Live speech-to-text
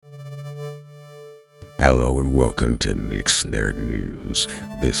Hello and welcome to Nick's Nerd News.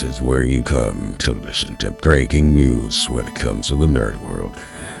 This is where you come to listen to breaking news when it comes to the nerd world.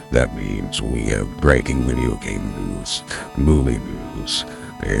 That means we have breaking video game news, movie news,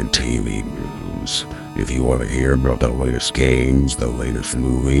 and TV news. If you want to hear about the latest games, the latest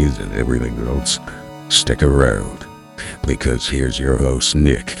movies, and everything else, stick around. Because here's your host,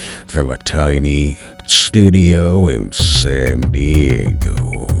 Nick, from a tiny studio in San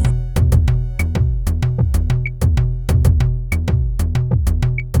Diego.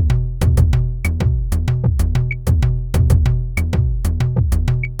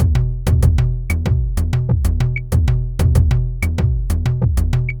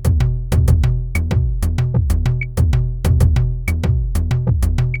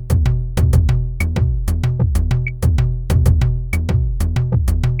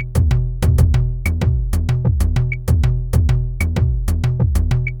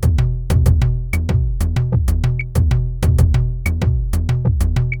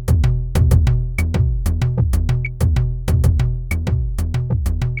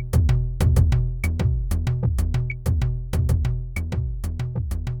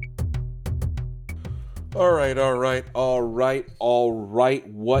 All right.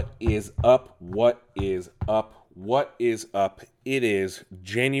 What is up? It is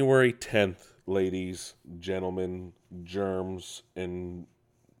January 10th, ladies, gentlemen, germs, and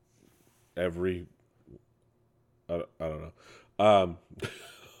I don't know.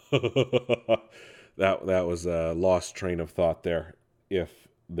 That was a lost train of thought there, if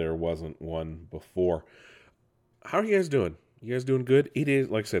there wasn't one before. How are you guys doing? You guys doing good? It is,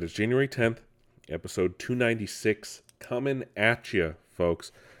 like I said, it's January 10th. Episode 296 coming at you,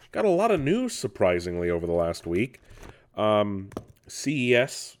 folks. Got a lot of news, surprisingly, over the last week.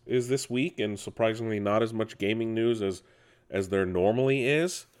 CES is this week, and surprisingly not as much gaming news as there normally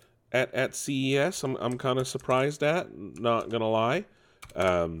is at CES. I'm kind of surprised at, not gonna lie.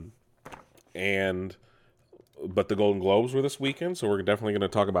 But the Golden Globes were this weekend, so we're definitely going to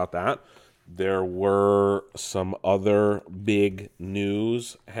talk about that. There were some other big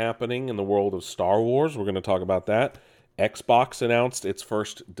news happening in the world of Star Wars. We're going to talk about that. Xbox announced its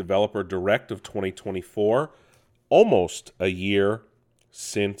first Developer Direct of 2024, almost a year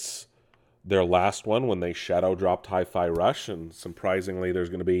since their last one when they shadow dropped Hi-Fi Rush, and surprisingly there's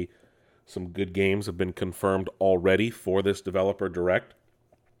going to be some good games have been confirmed already for this Developer Direct.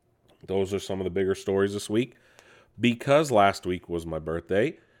 Those are some of the bigger stories this week. Because last week was my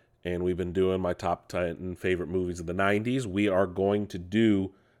birthday, and we've been doing my top 10 favorite movies of the 90s, we are going to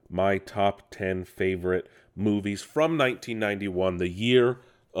do my top 10 favorite movies from 1991, the year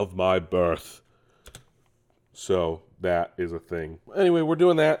of my birth. So that is a thing. Anyway, we're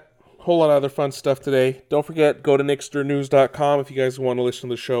doing that. Whole lot of other fun stuff today. Don't forget, go to nicksternews.com if you guys want to listen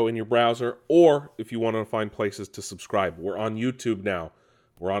to the show in your browser, or if you want to find places to subscribe. We're on YouTube now.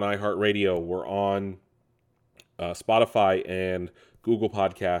 We're on iHeartRadio. We're on Spotify and Google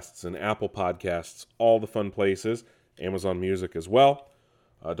Podcasts and Apple Podcasts, all the fun places. Amazon Music as well.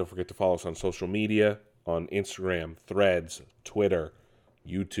 Don't forget to follow us on social media, on Instagram, Threads, Twitter,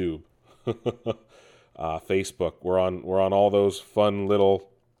 YouTube, Facebook. We're on all those fun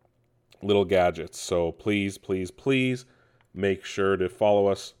little gadgets. So please make sure to follow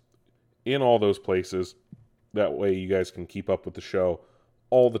us in all those places. That way you guys can keep up with the show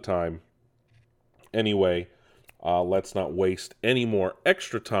all the time. Anyway, let's not waste any more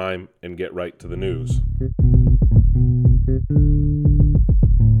extra time and get right to the news.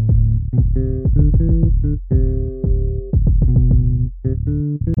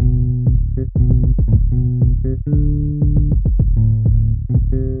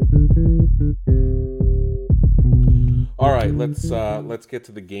 All right, let's get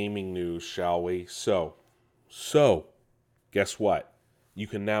to the gaming news, shall we? So, guess what? You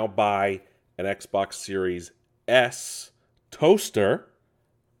can now buy an Xbox Series S toaster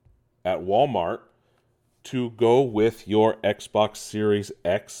at Walmart to go with your Xbox Series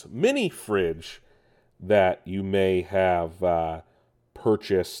X mini fridge that you may have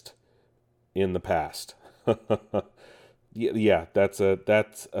purchased in the past. Yeah, that's a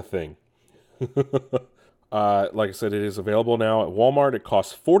thing. Like I said, it is available now at Walmart. It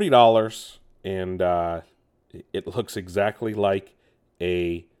costs $40, and it looks exactly like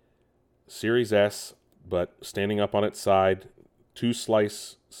a Series S, but standing up on its side, 2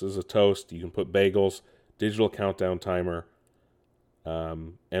 slices of toast. You can put bagels, digital countdown timer,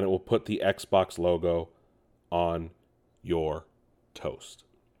 and it will put the Xbox logo on your toast.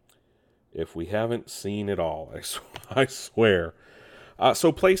 If we haven't seen it all, I swear.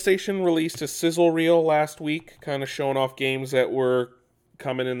 So PlayStation released a sizzle reel last week, kind of showing off games that were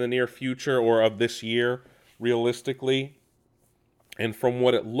coming in the near future or of this year, realistically. And from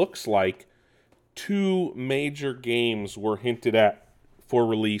what it looks like, 2 major games were hinted at for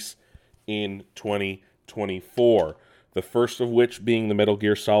release in 2024. The first of which being the Metal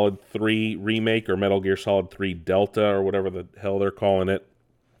Gear Solid 3 remake, or Metal Gear Solid 3 Delta, or whatever the hell they're calling it,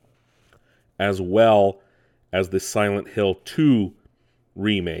 as well as the Silent Hill 2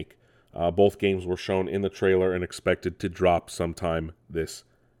 remake. Both games were shown in the trailer and expected to drop sometime this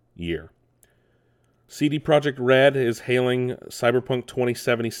year. CD Projekt Red is hailing Cyberpunk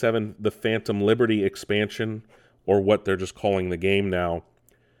 2077, the Phantom Liberty expansion, or what they're just calling the game now,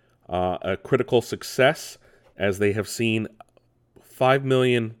 a critical success, as they have seen 5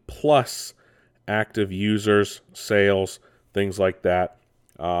 million plus active users, sales, things like that.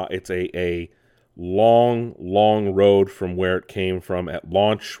 It's a long road from where it came from at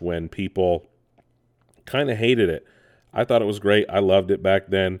launch, when people kind of hated it. I thought it was great. I loved it back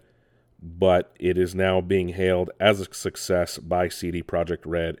then, but it is now being hailed as a success by CD Projekt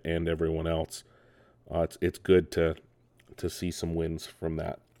Red and everyone else. It's good to see some wins from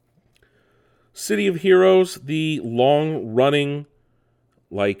that. City of Heroes, the long-running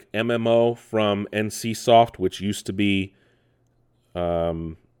MMO from NCSoft, which used to be,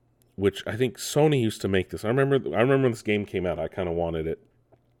 which I think Sony used to make this. I remember when this game came out. I kind of wanted it.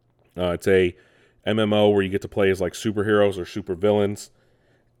 It's a MMO where you get to play as superheroes or supervillains,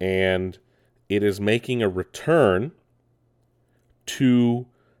 and it is making a return to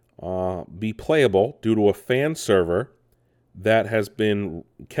be playable due to a fan server that has been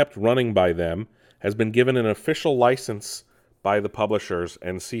kept running by them, has been given an official license by the publishers,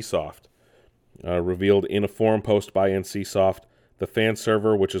 NCSoft. Revealed in a forum post by NCSoft, the fan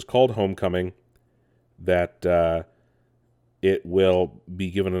server, which is called Homecoming, that it will be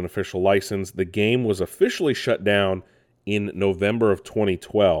given an official license. The game was officially shut down in November of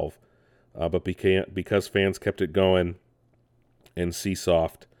 2012, but because fans kept it going,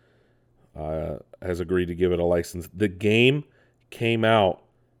 NCSoft has agreed to give it a license. The game came out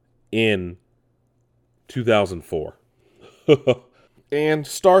in 2004. And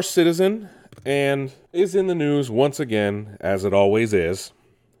Star Citizen, and is in the news once again, as it always is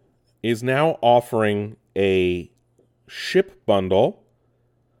now offering a ship bundle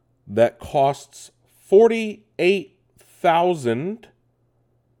that costs 48,000,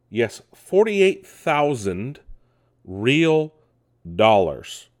 yes, 48,000 real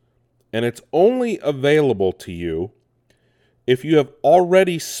dollars. And it's only available to you if you have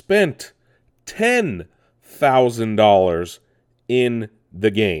already spent $10,000 in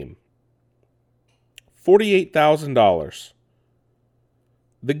the game. $48,000.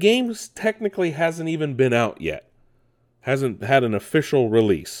 The game technically hasn't even been out yet. Hasn't had an official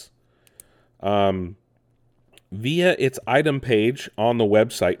release. Via its item page on the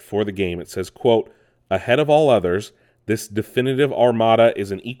website for the game, it says, quote, "Ahead of all others, this definitive armada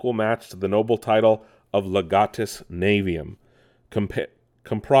is an equal match to the noble title of Legatus Navium,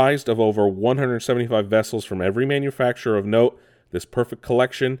 comprised of over 175 vessels from every manufacturer of note. This perfect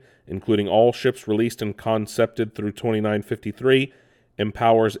collection, including all ships released and concepted through 2953,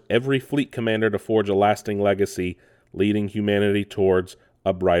 empowers every fleet commander to forge a lasting legacy, leading humanity towards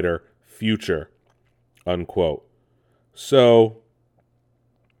a brighter future," unquote. So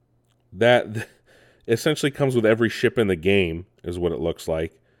that essentially comes with every ship in the game, is what it looks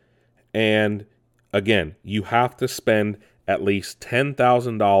like. And again, you have to spend at least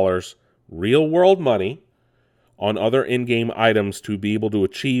 $10,000 real world money on other in-game items to be able to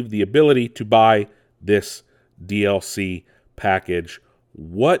achieve the ability to buy this DLC package.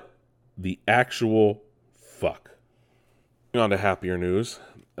 What the actual fuck? On to happier news.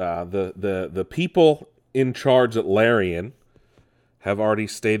 The people in charge at Larian have already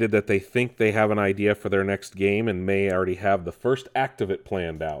stated that they think they have an idea for their next game and may already have the first act of it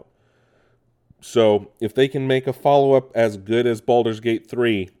planned out. So if they can make a follow-up as good as Baldur's Gate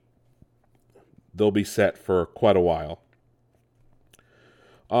 3, they'll be set for quite a while.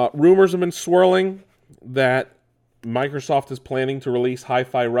 Rumors have been swirling that Microsoft is planning to release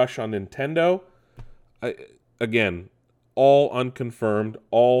Hi-Fi Rush on Nintendo. Again, all unconfirmed,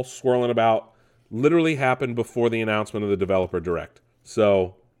 all swirling about. Literally happened before the announcement of the Developer Direct.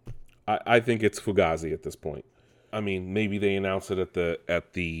 So I think it's Fugazi at this point. I mean, maybe they announce it at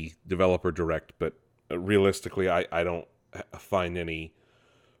the Developer Direct, but realistically, I don't find any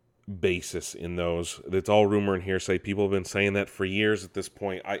basis in those. It's all rumor and hearsay. People have been saying that for years at this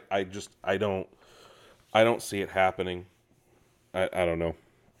point. I don't see it happening. I don't know.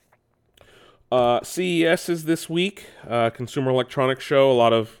 CES is this week. Consumer Electronics Show. A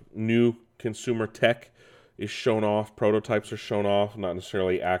lot of new consumer tech is shown off. Prototypes are shown off, not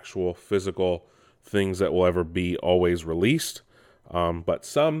necessarily actual physical things that will ever be always released. But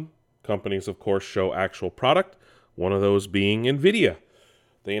some companies, of course, show actual product, one of those being NVIDIA.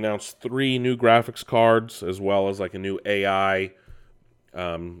 They announced 3 new graphics cards, as well as like a new AI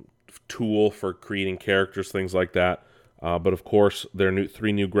tool for creating characters, things like that. But of course, their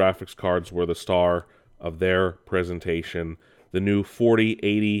 3 new graphics cards were the star of their presentation. The new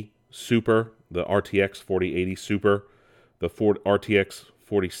 4080 Super, the RTX 4080 Super, the RTX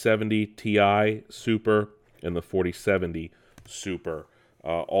 4070 Ti Super, and the 4070 Super,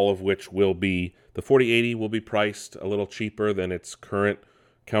 all of which will be, the 4080 will be priced a little cheaper than its current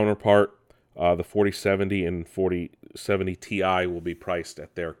counterpart. The 4070 and 4070 Ti will be priced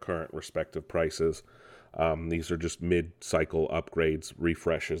at their current respective prices. These are just mid-cycle upgrades,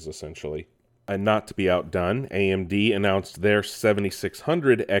 refreshes essentially. And not to be outdone, AMD announced their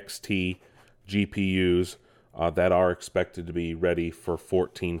 7600 XT GPUs that are expected to be ready for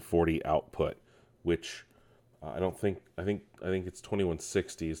 1440 output, which I think it's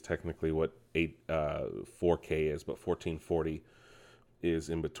 2160 is technically what 4K is, but 1440 is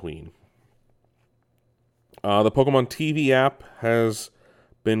in between. The Pokemon TV app has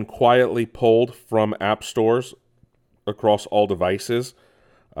been quietly pulled from app stores across all devices.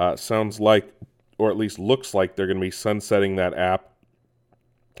 Sounds like, or at least looks like, they're going to be sunsetting that app.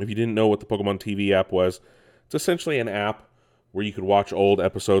 If you didn't know what the Pokemon TV app was, it's essentially an app where you could watch old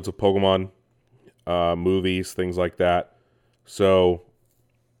episodes of Pokemon movies, things like that. So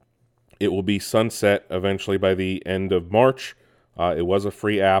it will be sunset eventually by the end of March. It was a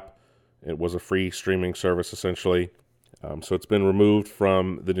free app. It was a free streaming service, essentially. So it's been removed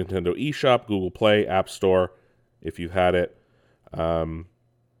from the Nintendo eShop, Google Play, App Store, if you've had it.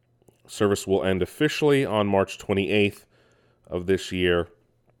 Service will end officially on March 28th of this year.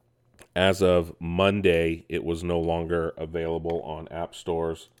 As of Monday, it was no longer available on app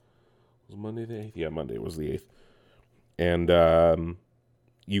stores. Was Monday the 8th? Yeah, Monday was the 8th. And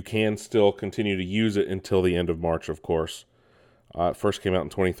you can still continue to use it until the end of March, of course. It first came out in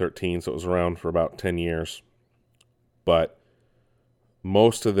 2013, so it was around for about 10 years. But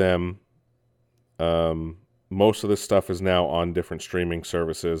most of them, most of this stuff is now on different streaming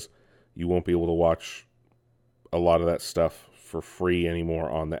services. You won't be able to watch a lot of that stuff for free anymore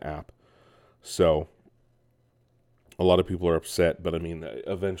on the app. So a lot of people are upset, but I mean,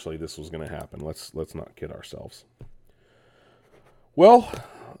 eventually this was going to happen. Let's not kid ourselves. Well,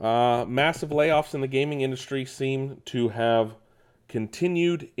 massive layoffs in the gaming industry seem to have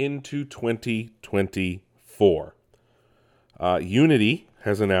continued into 2024. Unity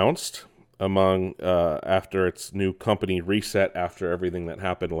has announced, after its new company reset after everything that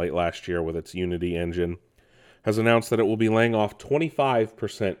happened late last year with its Unity engine, has announced that it will be laying off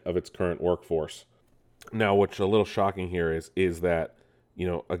 25% of its current workforce. Now, what's a little shocking here is that,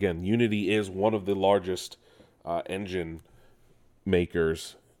 again, Unity is one of the largest engine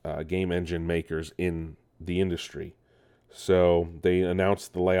makers, game engine makers in the industry. So they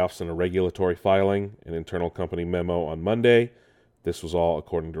announced the layoffs in a regulatory filing, an internal company memo on Monday. This was all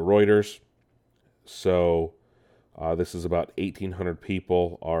according to Reuters. So this is about 1,800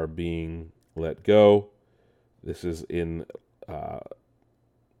 people are being let go. This is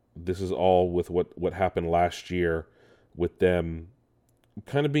all with what happened last year with them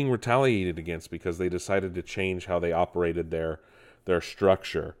kind of being retaliated against because they decided to change how they operated their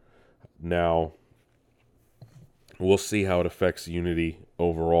structure. Now, we'll see how it affects Unity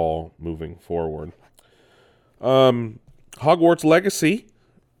overall moving forward. Hogwarts Legacy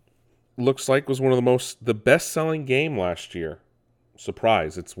looks like was one of the best-selling game last year.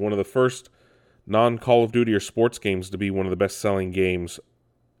 Surprise. It's one of the first non-Call of Duty or sports games to be one of the best-selling games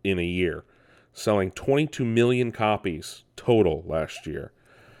in a year, selling 22 million copies total last year.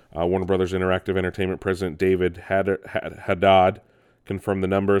 Warner Brothers Interactive Entertainment President David Haddad confirmed the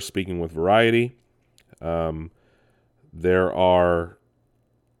numbers, speaking with Variety. There are,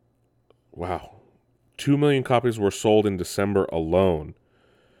 2 million copies were sold in December alone.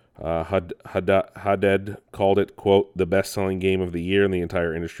 Haddad called it, quote, the best-selling game of the year in the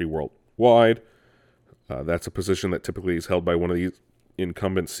entire industry worldwide. That's a position that typically is held by one of these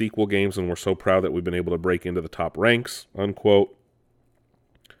incumbent sequel games, and we're so proud that we've been able to break into the top ranks, unquote.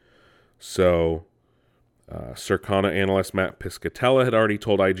 So, Circana analyst Matt Piscatella had already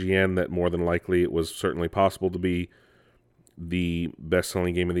told IGN that more than likely it was certainly possible to be the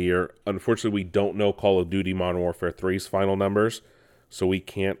best-selling game of the year. Unfortunately, we don't know Call of Duty Modern Warfare 3's final numbers, so we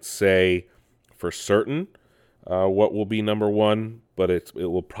can't say for certain what will be number one, but it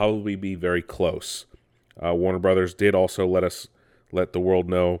will probably be very close. Warner Brothers did also let the world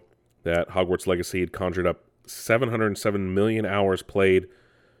know that Hogwarts Legacy had conjured up 707 million hours played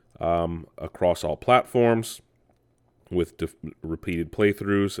across all platforms with repeated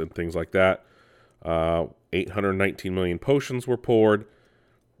playthroughs and things like that. 819 million potions were poured.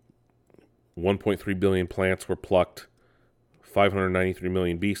 1.3 billion plants were plucked. 593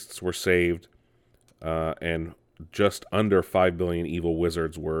 million beasts were saved. And just under 5 billion evil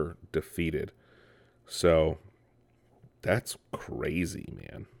wizards were defeated. So that's crazy,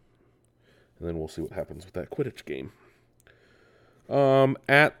 man. And then we'll see what happens with that Quidditch game.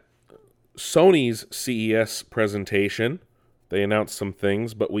 At Sony's CES presentation, they announced some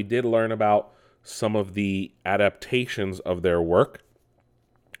things, but we did learn about some of the adaptations of their work.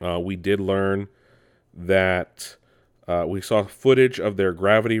 We did learn that we saw footage of their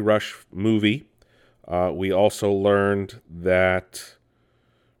Gravity Rush movie. We also learned that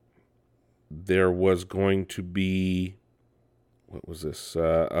there was going to be, what was this?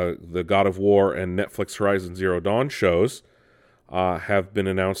 The God of War and Netflix Horizon Zero Dawn shows have been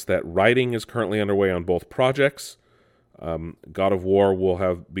announced that writing is currently underway on both projects. God of War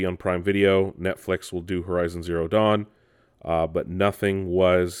will be on Prime Video. Netflix will do Horizon Zero Dawn. But nothing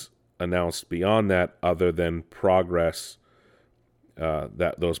was announced beyond that other than progress,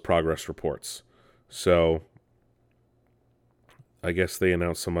 those progress reports. So I guess they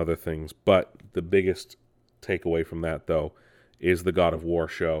announced some other things. But the biggest takeaway from that, though, is the God of War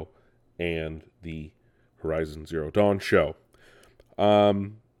show and the Horizon Zero Dawn show.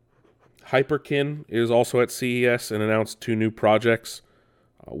 Hyperkin is also at CES and announced 2 new projects.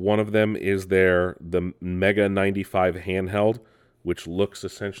 One of them is the Mega 95 handheld, which looks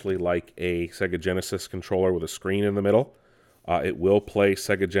essentially like a Sega Genesis controller with a screen in the middle. It will play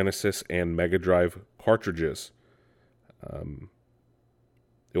Sega Genesis and Mega Drive cartridges.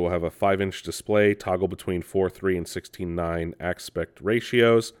 It will have a 5-inch display, toggle between 4:3 and 16:9 aspect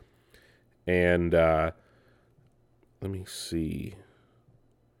ratios. And let me see.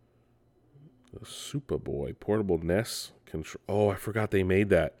 The Superboy portable NES control. Oh, I forgot they made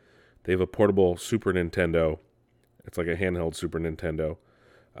that. They have a portable Super Nintendo. It's like a handheld Super Nintendo.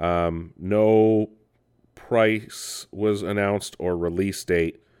 No price was announced or release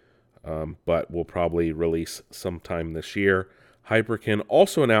date, but will probably release sometime this year. Hyperkin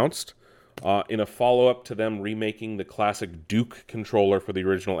also announced, in a follow-up to them remaking the classic Duke controller for the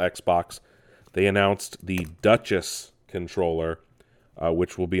original Xbox, they announced the Duchess controller,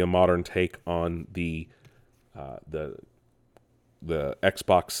 which will be a modern take on the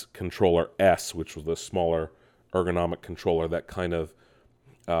Xbox controller S, which was the smaller ergonomic controller that kind of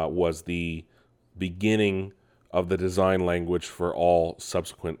was the beginning of the design language for all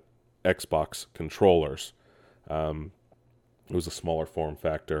subsequent Xbox controllers. It was a smaller form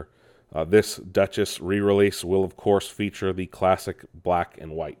factor. This Duchess re-release will, of course, feature the classic black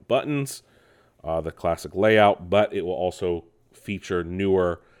and white buttons, the classic layout, but it will also feature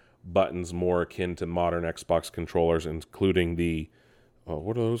newer buttons more akin to modern Xbox controllers, including the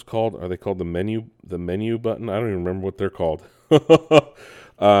what are those called? Are they called the menu button? I don't even remember what they're called.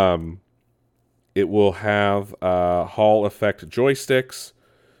 It will have Hall effect joysticks,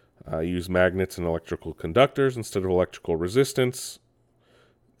 use magnets and electrical conductors instead of electrical resistance.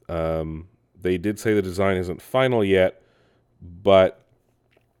 They did say the design isn't final yet, but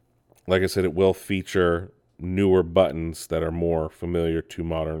like I said, it will feature newer buttons that are more familiar to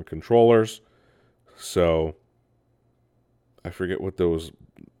modern controllers. So I forget what those,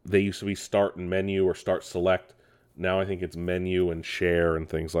 they used to be start and menu or start select. Now I think it's menu and share and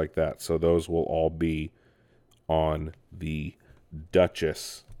things like that. So those will all be on the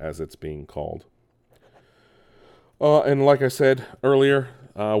Duchess, as it's being called. And like I said earlier,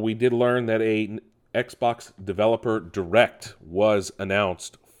 we did learn that a Xbox Developer Direct was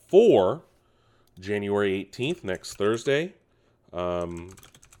announced for January 18th, next Thursday. Let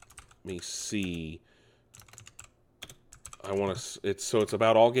me see. It's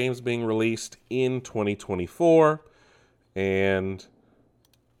about all games being released in 2024, and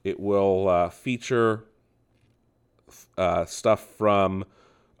it will feature stuff from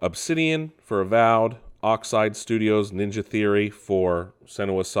Obsidian for Avowed, Oxide Studios Ninja Theory for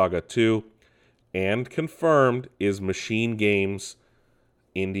Senua's Saga 2, and confirmed is Machine Games'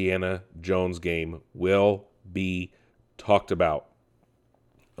 Indiana Jones game will be talked about.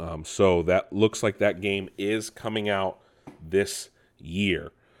 So that looks like that game is coming out this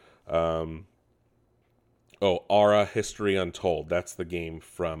year. Aura History Untold. That's the game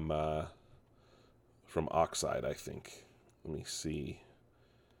from Oxide, I think. Let me see.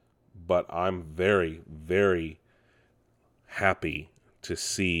 But I'm very, very happy to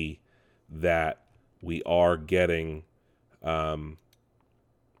see that we are getting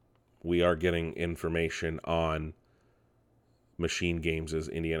we are getting information on Machine Games as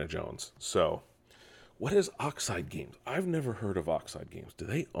Indiana Jones. So, what is Oxide Games? I've never heard of Oxide Games. Do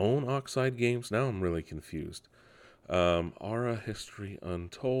they own Oxide Games? Now I'm really confused. Aura History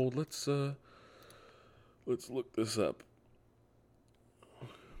Untold. Let's look this up.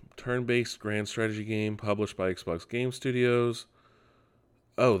 Turn-based grand strategy game published by Xbox Game Studios.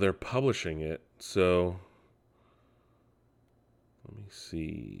 Oh, they're publishing it. So, let me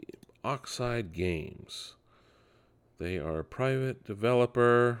see. Oxide Games. They are a private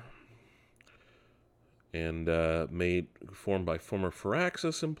developer and formed by former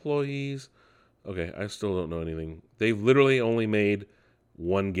Firaxis employees. Okay, I still don't know anything. They've literally only made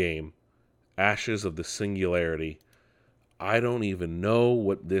one game, Ashes of the Singularity. I don't even know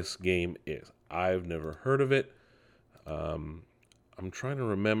what this game is. I've never heard of it. I'm trying to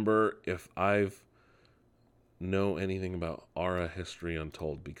remember if I've know anything about Aura History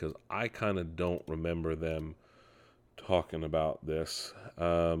Untold, because I kind of don't remember them talking about this.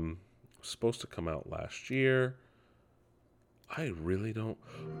 Supposed to come out last year. I really don't.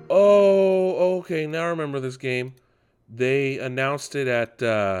 Oh, okay. Now I remember this game. They announced it at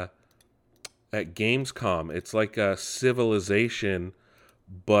Gamescom. It's like a Civilization,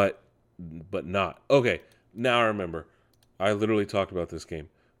 but not. Okay, now I remember. I literally talked about this game.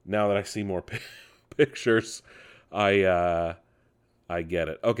 Now that I see more pictures, I get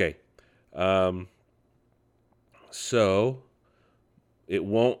it. Okay, so it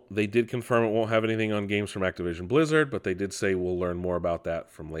won't. They did confirm it won't have anything on games from Activision Blizzard, but they did say we'll learn more about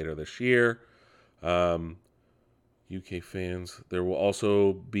that from later this year. UK fans. There will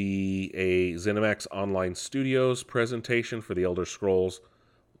also be a ZeniMax Online Studios presentation for the Elder Scrolls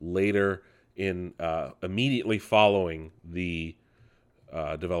later in immediately following the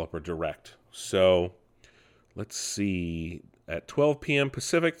developer direct. So let's see. At 12 p.m.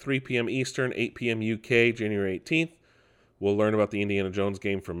 Pacific, 3 p.m. Eastern, 8 p.m. UK, January 18th, we'll learn about the Indiana Jones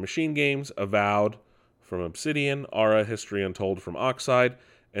game from Machine Games, Avowed from Obsidian, Aura History Untold from Oxide,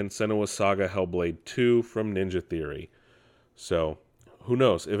 and Senua's Saga Hellblade 2 from Ninja Theory. So, who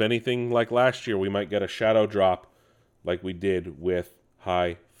knows? If anything like last year, we might get a shadow drop like we did with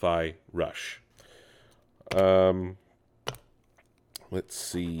Hi-Fi Rush. Let's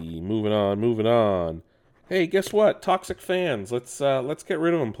see. Moving on. Hey, guess what? Toxic fans. Let's get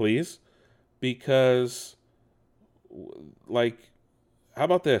rid of them, please. Because, how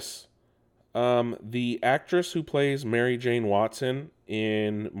about this? The actress who plays Mary Jane Watson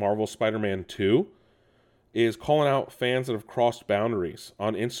in Marvel Spider-Man 2 is calling out fans that have crossed boundaries.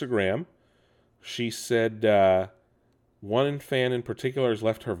 On Instagram, she said one fan in particular has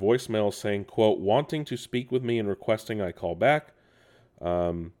left her voicemail saying, quote, wanting to speak with me and requesting I call back.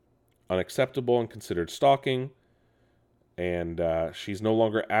 Unacceptable and considered stalking. And she's no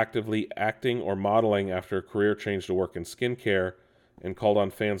longer actively acting or modeling after a career change to work in skincare, and called on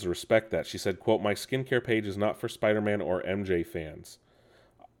fans to respect that. She said, quote, my skincare page is not for Spider-Man or MJ fans.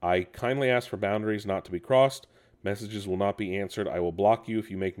 I kindly ask for boundaries not to be crossed. Messages will not be answered. I will block you if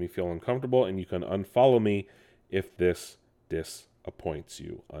you make me feel uncomfortable, and you can unfollow me if this disappoints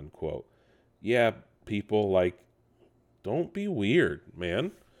you, unquote. Yeah, people, don't be weird,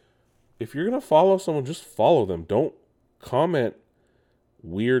 man. If you're going to follow someone, just follow them. Don't comment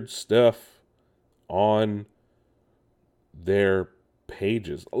weird stuff on their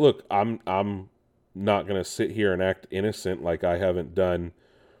pages. Look, I'm not going to sit here and act innocent like I haven't done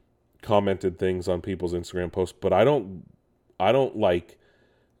commented things on people's Instagram posts, but I don't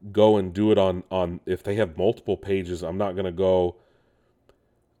go and do it on if they have multiple pages. I'm not going to go.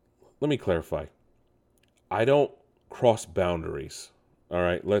 Let me clarify. I don't cross boundaries. All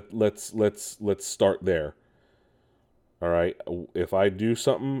right, let's start there. All right, if I do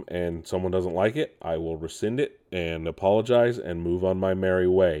something and someone doesn't like it, I will rescind it and apologize and move on my merry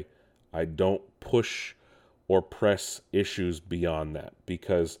way. I don't push or press issues beyond that,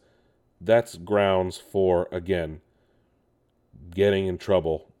 because that's grounds for, again, getting in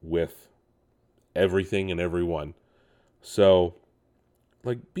trouble with everything and everyone. So,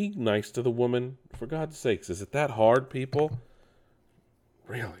 be nice to the woman, for God's sakes. Is it that hard, people?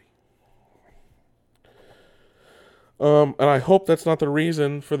 Really? And I hope that's not the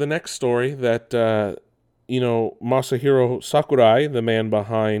reason for the next story that, Masahiro Sakurai, the man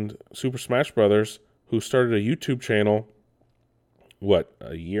behind Super Smash Brothers, who started a YouTube channel,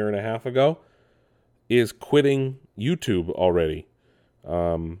 a year and a half ago, is quitting YouTube already.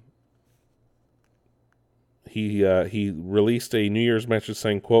 He released a New Year's message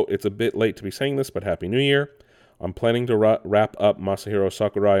saying, quote, it's a bit late to be saying this, but Happy New Year. I'm planning to wrap up Masahiro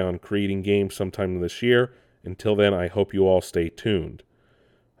Sakurai on creating games sometime this year. Until then, I hope you all stay tuned.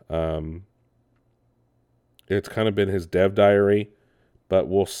 It's kind of been his dev diary, but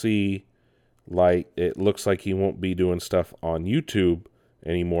we'll see. Like, it looks like he won't be doing stuff on YouTube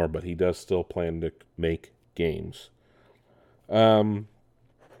anymore, but he does still plan to make games. Earlier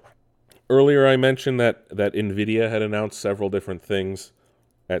I mentioned that NVIDIA had announced several different things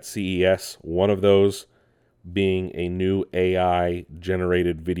at CES. One of those being a new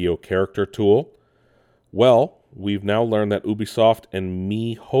AI-generated video character tool. Well, we've now learned that Ubisoft and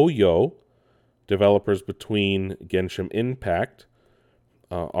MiHoYo, developers between Genshin Impact,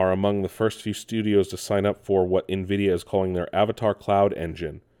 are among the first few studios to sign up for what NVIDIA is calling their Avatar Cloud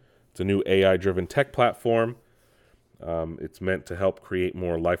Engine. It's a new AI-driven tech platform. It's meant to help create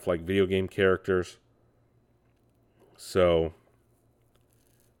more lifelike video game characters. So,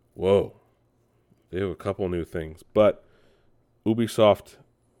 whoa. They have a couple new things. But Ubisoft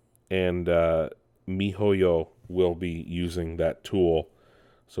and MiHoYo will be using that tool.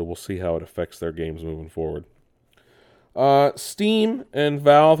 So we'll see how it affects their games moving forward. Steam and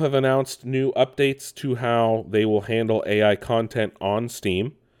Valve have announced new updates to how they will handle AI content on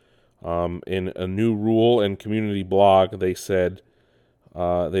Steam. In a new rule and community blog, they said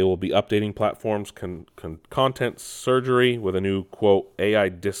they will be updating platforms' content surgery with a new, quote, AI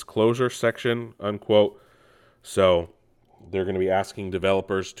disclosure section, unquote. So they're going to be asking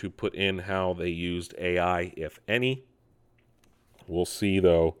developers to put in how they used AI, if any. We'll see,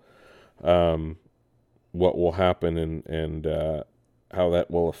 though, what will happen and how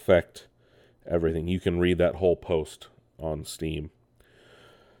that will affect everything. You can read that whole post on Steam.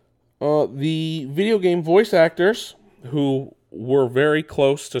 The video game voice actors, who were very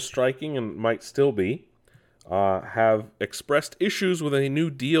close to striking and might still be, have expressed issues with a new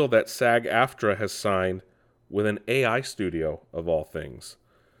deal that SAG-AFTRA has signed with an AI studio, of all things.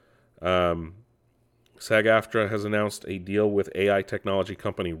 SAG-AFTRA has announced a deal with AI technology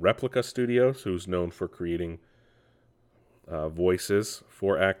company Replica Studios, who's known for creating voices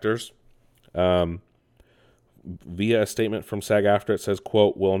for actors. Via a statement from SAG-AFTRA, it says,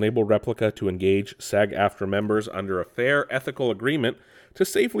 quote, will enable Replica to engage SAG-AFTRA members under a fair, ethical agreement to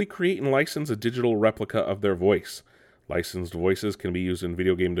safely create and license a digital replica of their voice. Licensed voices can be used in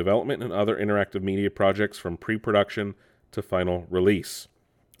video game development and other interactive media projects from pre-production to final release,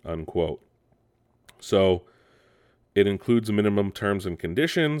 unquote. So it includes minimum terms and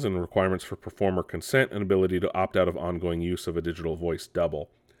conditions and requirements for performer consent and ability to opt out of ongoing use of a digital voice double.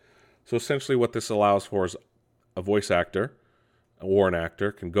 So essentially what this allows for is a voice actor or an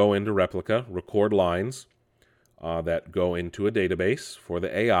actor can go into Replica, record lines that go into a database for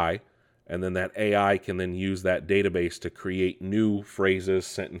the AI, and then that AI can then use that database to create new phrases,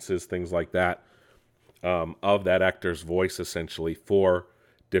 sentences, things like that, of that actor's voice, essentially, for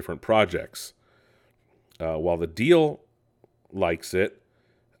different projects. While the deal likes it,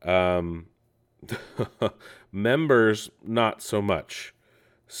 members not so much.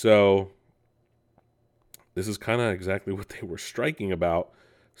 So this is kind of exactly what they were striking about.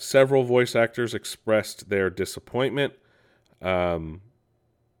 Several voice actors expressed their disappointment. I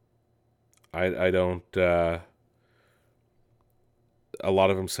don't... a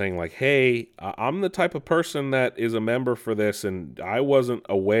lot of them saying like, hey, I'm the type of person that is a member for this, and I wasn't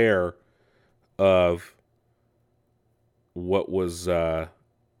aware of what was...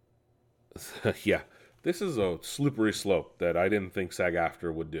 yeah, this is a slippery slope that I didn't think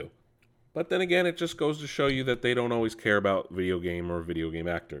SAG-AFTRA would do. But then again, it just goes to show you that they don't always care about video game or video game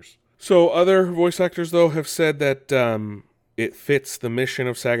actors. So other voice actors, though, have said that it fits the mission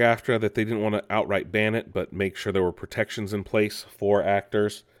of SAG-AFTRA, that they didn't want to outright ban it, but make sure there were protections in place for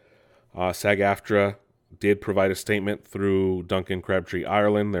actors. SAG-AFTRA did provide a statement through Duncan Crabtree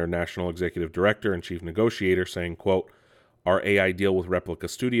Ireland, their national executive director and chief negotiator, saying, quote, our AI deal with Replica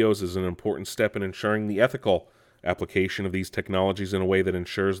Studios is an important step in ensuring the ethical application of these technologies in a way that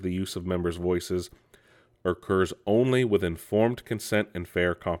ensures the use of members' voices occurs only with informed consent and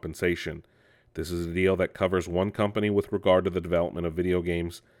fair compensation. This is a deal that covers one company with regard to the development of video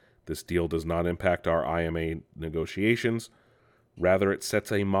games. This deal does not impact our IMA negotiations. Rather, it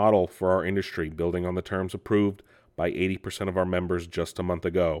sets a model for our industry, building on the terms approved by 80% of our members just a month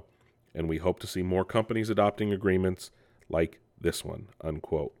ago. And we hope to see more companies adopting agreements like this one,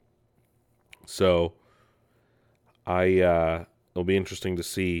 unquote. So, it'll be interesting to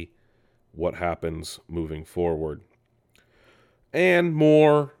see what happens moving forward. And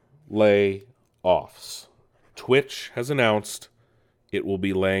more layoffs. Twitch has announced it will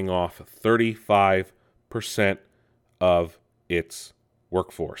be laying off 35% of its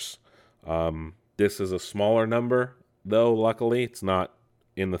workforce. This is a smaller number, though, luckily. It's not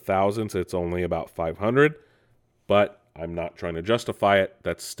in the thousands. It's only about 500. But I'm not trying to justify it.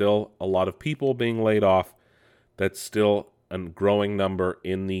 That's still a lot of people being laid off. That's still a growing number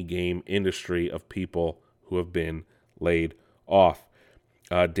in the game industry of people who have been laid off.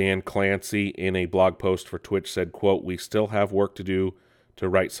 Dan Clancy, in a blog post for Twitch, said, quote, "We still have work to do to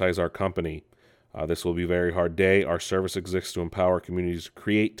right-size our company. This will be a very hard day. Our service exists to empower communities to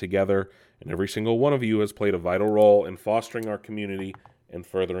create together, and every single one of you has played a vital role in fostering our community and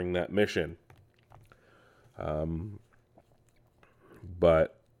furthering that mission."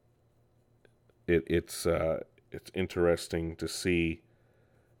 But it's interesting to see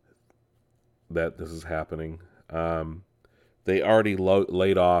that this is happening. They already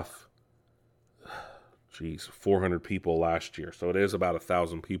laid off, 400 people last year. So it is about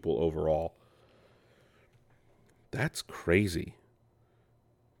 1,000 people overall. That's crazy.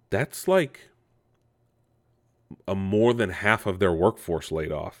 That's like a more than half of their workforce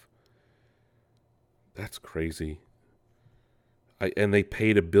laid off. That's crazy. And they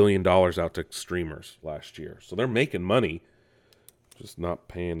paid $1 billion out to streamers last year. So they're making money, just not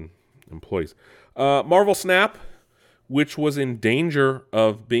paying employees. Marvel Snap, which was in danger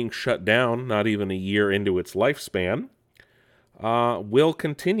of being shut down not even a year into its lifespan, will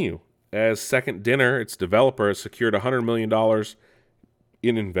continue, as Second Dinner, its developer, has secured $100 million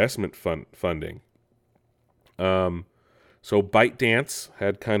in investment funding. So ByteDance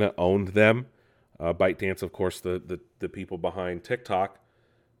had kind of owned them. ByteDance, of course, the people behind TikTok,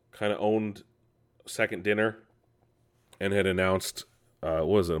 kind of owned Second Dinner and had announced, what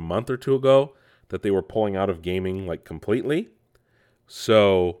was it, a month or two ago, that they were pulling out of gaming like completely.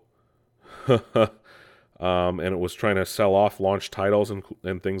 So, and it was trying to sell off launch titles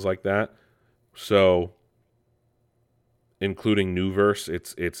and things like that. So, including Newverse,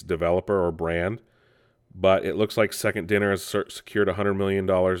 its developer or brand. But it looks like Second Dinner has secured $100 million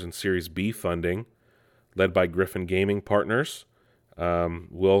in Series B funding, led by Griffin Gaming Partners.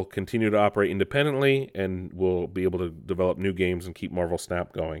 Will continue to operate independently and will be able to develop new games and keep Marvel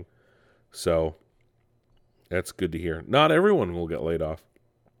Snap going. So that's good to hear. Not everyone will get laid off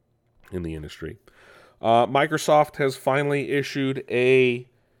in the industry. Microsoft has finally issued a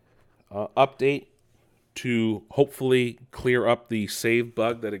update to hopefully clear up the save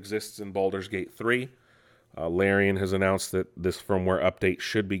bug that exists in Baldur's Gate 3. Larian has announced that this firmware update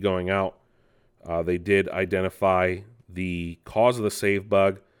should be going out. They did identify the cause of the save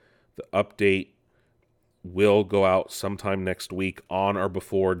bug. The update will go out sometime next week on or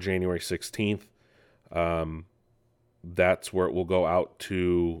before January 16th. That's where it will go out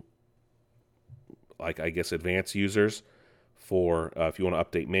to, advanced users for if you want to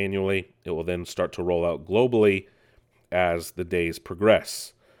update manually. It will then start to roll out globally as the days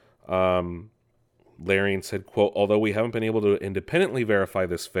progress. Larian said, quote, "Although we haven't been able to independently verify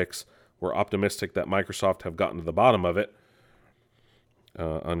this fix, we're optimistic that Microsoft have gotten to the bottom of it,"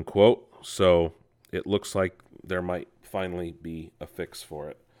 unquote. So it looks like there might finally be a fix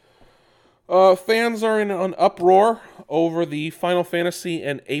for it. Fans are in an uproar over the Final Fantasy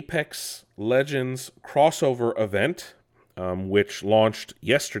and Apex Legends crossover event, which launched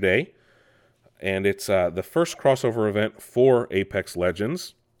yesterday. And it's the first crossover event for Apex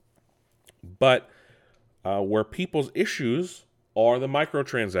Legends. But where people's issues are the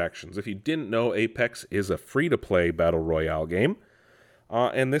microtransactions. If you didn't know, Apex is a free-to-play battle royale game.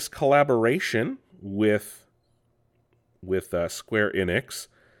 And this collaboration with Square Enix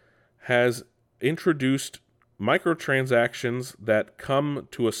has introduced microtransactions that come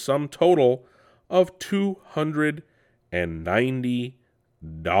to a sum total of $290.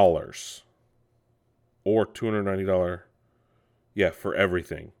 Or $290, for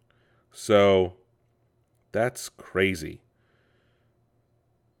everything. So that's crazy.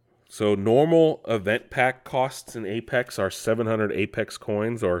 So normal event pack costs in Apex are 700 Apex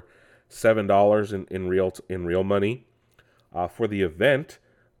coins, or $7 in real money. For the event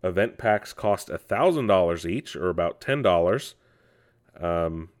packs cost $1,000 each, or about $10.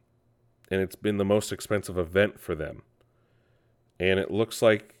 And it's been the most expensive event for them. And it looks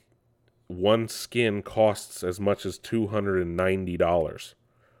like one skin costs as much as $290.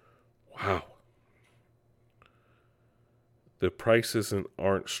 Wow. The prices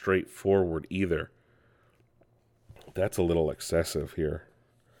aren't straightforward either. That's a little excessive here.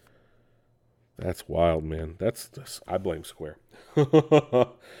 That's wild, man. I blame Square.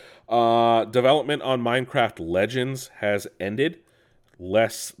 Development on Minecraft Legends has ended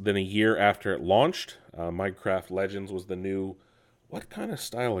less than a year after it launched. Minecraft Legends was the new... What kind of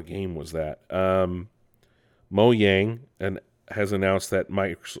style of game was that? Mojang has announced that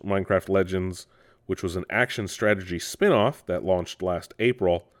Minecraft Legends, which was an action strategy spin-off that launched last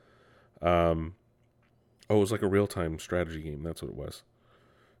April, Oh, it was like a real-time strategy game. That's what it was.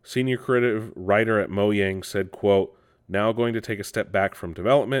 Senior creative writer at Mojang said, quote, now going to take a step back from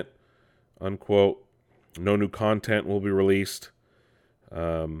development, unquote. No new content will be released.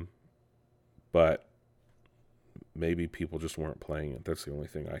 But maybe people just weren't playing it. That's the only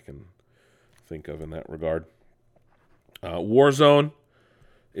thing I can think of in that regard. Warzone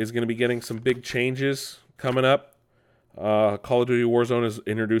is going to be getting some big changes coming up. Call of Duty Warzone is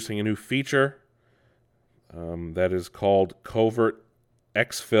introducing a new feature that is called Covert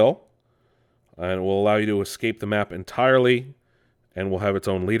Exfil, and it will allow you to escape the map entirely, and will have its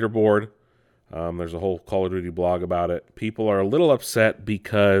own leaderboard. There's a whole Call of Duty blog about it. People are a little upset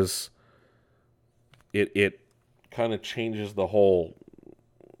because it kind of changes the whole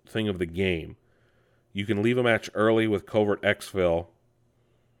thing of the game. You can leave a match early with Covert Exfil,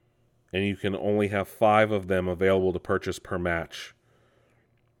 and you can only have 5 of them available to purchase per match.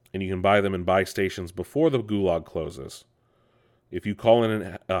 And you can buy them in buy stations before the gulag closes. If you call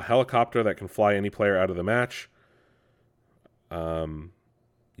in a helicopter that can fly any player out of the match,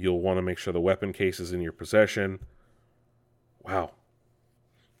 you'll want to make sure the weapon case is in your possession. Wow.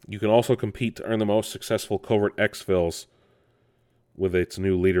 You can also compete to earn the most successful Covert Exfils with its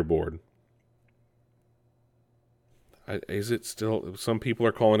new leaderboard. Is it still... Some people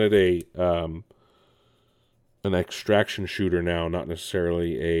are calling it an extraction shooter now, not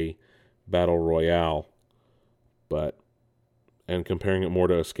necessarily a battle royale, and comparing it more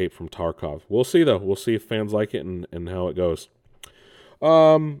to Escape from Tarkov. We'll see, though. We'll see if fans like it and how it goes.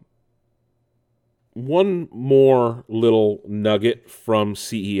 One more little nugget from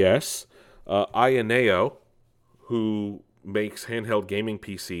CES. Ioneo, who makes handheld gaming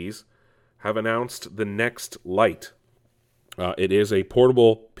PCs, have announced the Next Lite. It is a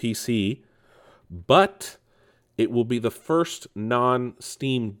portable PC, but it will be the first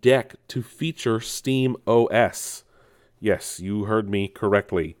non-Steam Deck to feature Steam OS. Yes, you heard me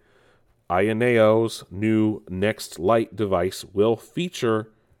correctly. Ioneo's new Next Lite device will feature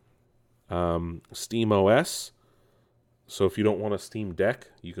Steam OS. So if you don't want a Steam Deck,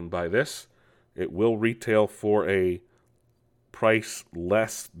 you can buy this. It will retail for a price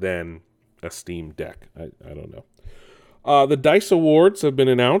less than a Steam Deck. I don't know. The DICE Awards have been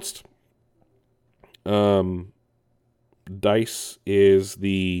announced. DICE is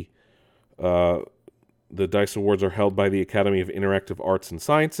the DICE Awards are held by the Academy of Interactive Arts and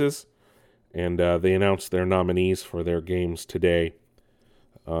Sciences, and they announced their nominees for their games today.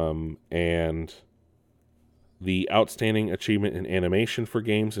 And the outstanding achievement in animation for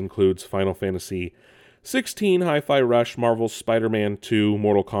games includes Final Fantasy 16, Hi-Fi Rush, Marvel's Spider-Man 2,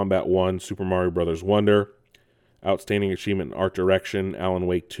 Mortal Kombat 1, Super Mario Bros. Wonder. Outstanding achievement in art direction, Alan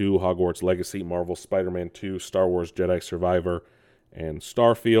Wake 2, Hogwarts Legacy, Marvel's Spider-Man 2, Star Wars Jedi Survivor, and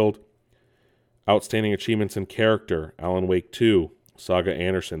Starfield. Outstanding achievements in character, Alan Wake 2, Saga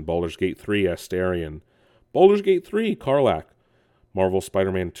Anderson, Baldur's Gate 3, Astarion, Baldur's Gate 3, Karlach, Marvel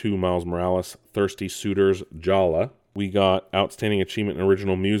Spider-Man 2, Miles Morales, Thirsty Suitors, Jala. We got Outstanding Achievement in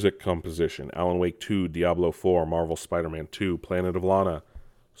Original Music Composition, Alan Wake 2, Diablo 4, Marvel Spider-Man 2, Planet of Lana,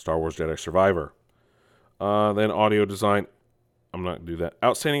 Star Wars Jedi Survivor. Then Audio Design, I'm not going to do that.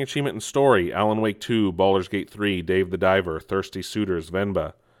 Outstanding Achievement in Story, Alan Wake 2, Baldur's Gate 3, Dave the Diver, Thirsty Suitors,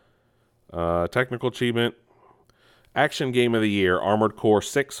 Venba. Technical Achievement, Action Game of the Year, Armored Core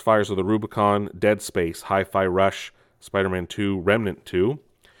 6, Fires of the Rubicon, Dead Space, Hi-Fi Rush, Spider-Man 2, Remnant 2.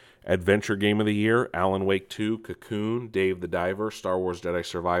 Adventure Game of the Year, Alan Wake 2, Cocoon, Dave the Diver, Star Wars Jedi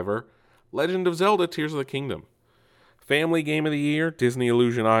Survivor, Legend of Zelda, Tears of the Kingdom. Family Game of the Year, Disney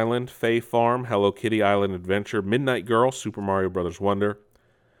Illusion Island, Fae Farm, Hello Kitty Island Adventure, Midnight Girl, Super Mario Bros. Wonder.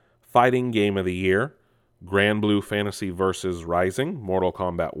 Fighting Game of the Year, Grand Blue Fantasy vs. Rising, Mortal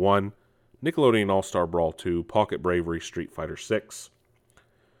Kombat 1, Nickelodeon All-Star Brawl 2, Pocket Bravery, Street Fighter 6.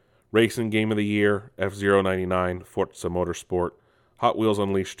 Racing Game of the Year, F-Zero 99, Forza Motorsport, Hot Wheels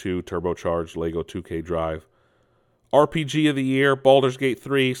Unleashed 2, Turbocharged, Lego 2K Drive. RPG of the Year, Baldur's Gate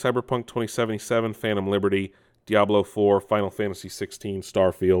 3, Cyberpunk 2077, Phantom Liberty, Diablo 4, Final Fantasy 16,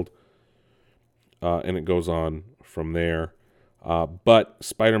 Starfield, and it goes on from there. But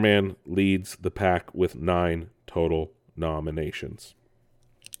Spider-Man leads the pack with 9 total nominations.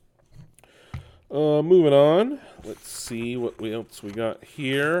 Moving on, let's see what else we got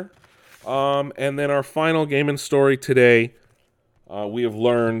here. And then our final game and story today, we have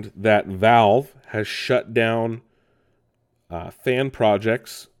learned that Valve has shut down fan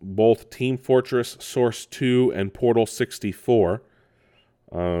projects, both Team Fortress Source 2 and Portal 64,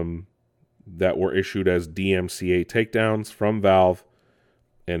 that were issued as DMCA takedowns from Valve,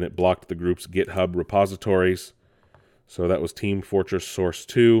 and it blocked the group's GitHub repositories. So that was Team Fortress Source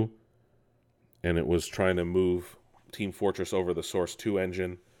 2 and it was trying to move Team Fortress over the Source 2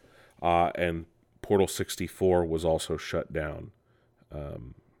 engine, and Portal 64 was also shut down.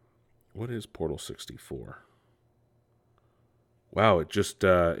 What is Portal 64? Wow, it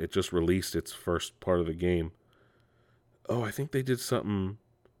just released its first part of the game. Oh, I think they did something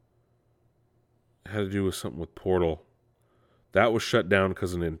had to do with something with Portal. That was shut down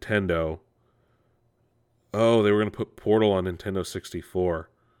because of Nintendo. Oh, they were going to put Portal on Nintendo 64.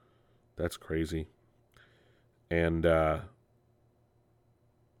 That's crazy. And,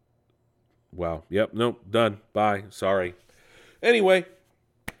 wow. Yep, nope, done. Bye. Sorry. Anyway,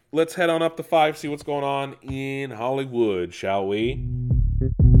 let's head on up to 5, see what's going on in Hollywood, shall we?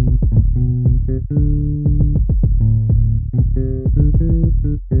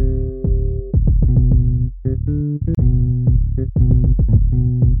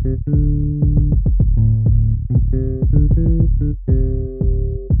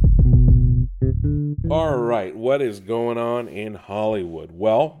 All right, what is going on in Hollywood?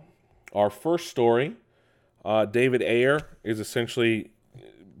 Well, our first story, David Ayer is essentially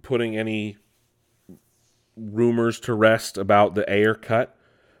putting any rumors to rest about the Ayer cut,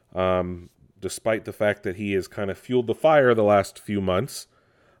 despite the fact that he has kind of fueled the fire the last few months.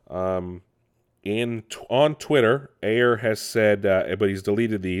 On Twitter, Ayer has said, but he's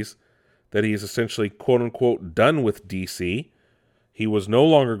deleted these, that he's essentially quote-unquote done with DC. He was no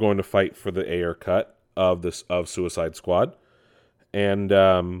longer going to fight for the Ayer cut of Suicide Squad. And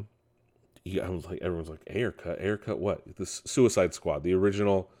I was like, everyone's like, Ayer cut what? The Suicide Squad, the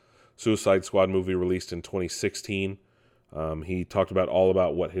original Suicide Squad movie released in 2016. He talked all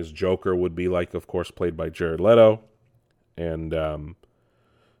about what his Joker would be like, of course, played by Jared Leto. And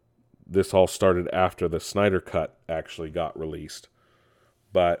this all started after the Snyder Cut actually got released.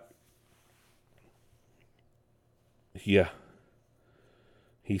 But, yeah.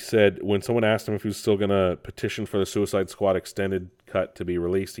 He said, when someone asked him if he was still going to petition for the Suicide Squad extended cut to be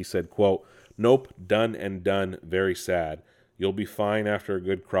released, he said, quote, "Nope, done and done, very sad. You'll be fine after a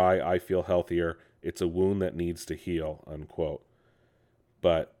good cry. I feel healthier. It's a wound that needs to heal," unquote.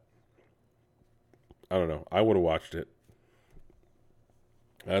 But, I don't know. I would have watched it.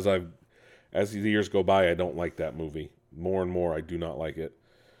 As the years go by, I don't like that movie. More and more, I do not like it.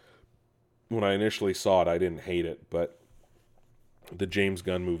 When I initially saw it, I didn't hate it, but the James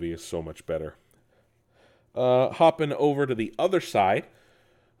Gunn movie is so much better. Hopping over to the other side,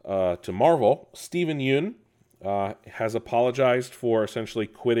 to Marvel, Steven Yeun has apologized for essentially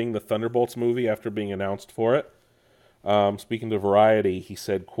quitting the Thunderbolts movie after being announced for it. Speaking to Variety, he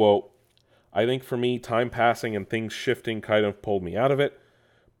said, quote, "I think for me, time passing and things shifting kind of pulled me out of it.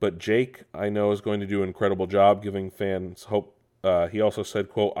 But Jake, I know, is going to do an incredible job giving fans hope." He also said,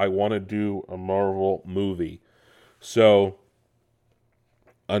 quote, "I want to do a Marvel movie." So,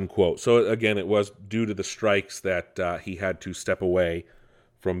 unquote. So, again, it was due to the strikes that he had to step away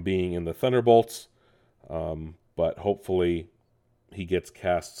from being in the Thunderbolts. But hopefully he gets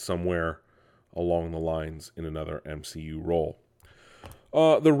cast somewhere along the lines in another MCU role.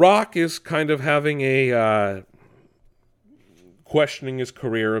 The Rock is kind of having a questioning his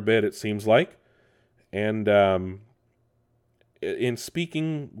career a bit, it seems like. And in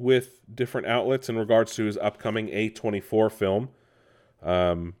speaking with different outlets in regards to his upcoming A24 film,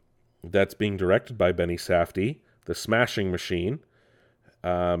 that's being directed by Benny Safdie, The Smashing Machine.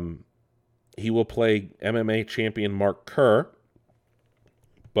 He will play MMA champion Mark Kerr.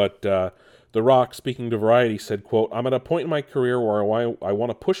 But The Rock, speaking to Variety, said, quote, "I'm at a point in my career where I want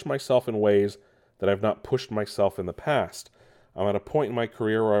to push myself in ways that I've not pushed myself in the past. I'm at a point in my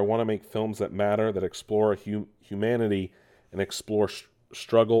career where I want to make films that matter, that explore humanity and explore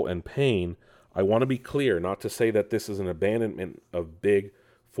struggle and pain. I want to be clear, not to say that this is an abandonment of big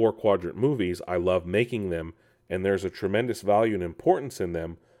 4-quadrant movies. I love making them, and there's a tremendous value and importance in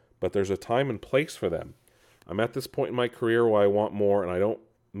them, but there's a time and place for them. I'm at this point in my career where I want more, and I don't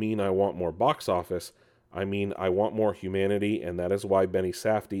mean I want more box office. I mean I want more humanity, and that is why Benny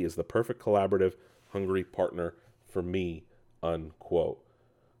Safdie is the perfect collaborative, hungry partner for me," unquote.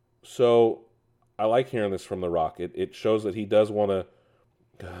 So I like hearing this from The Rock. It shows that he does want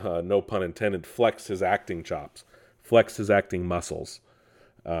to, no pun intended, flex his acting chops, flex his acting muscles.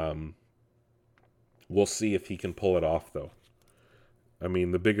 We'll see if he can pull it off, though. I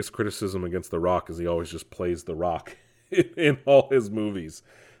mean, the biggest criticism against The Rock is he always just plays The Rock in all his movies.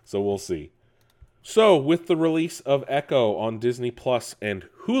 So we'll see. So, with the release of Echo on Disney Plus and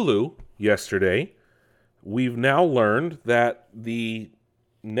Hulu yesterday, we've now learned that the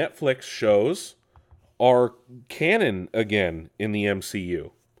Netflix shows are canon again in the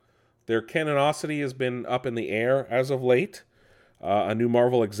MCU. Their canonicity has been up in the air as of late. A new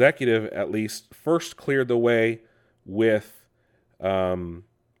Marvel executive, at least, first cleared the way with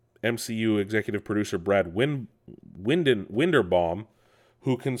MCU executive producer Brad Winderbaum,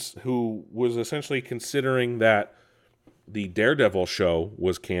 who was essentially considering that the Daredevil show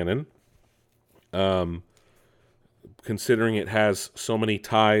was canon, considering it has so many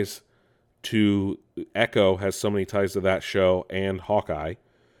ties to Echo, has so many ties to that show and Hawkeye.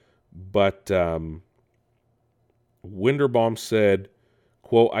 But Winderbaum said,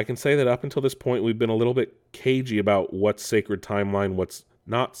 quote, "I can say that up until this point, we've been a little bit cagey about what's sacred timeline, what's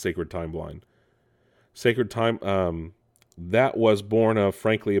not sacred timeline. Sacred time, that was born of,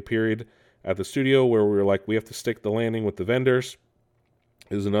 frankly, a period at the studio where we were like, we have to stick the landing with the vendors.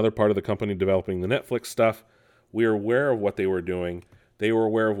 It was another part of the company developing the Netflix stuff. We were aware of what they were doing. They were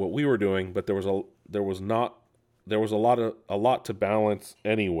aware of what we were doing, but there was a lot to balance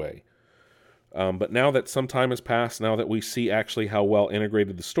anyway. But now that some time has passed, now that we see actually how well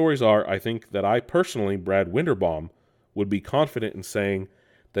integrated the stories are, I think that I personally, Brad Winderbaum, would be confident in saying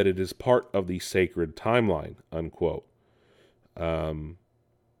that it is part of the sacred timeline," unquote.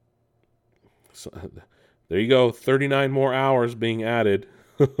 So, there you go, 39 more hours being added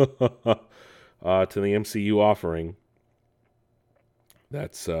to the MCU offering.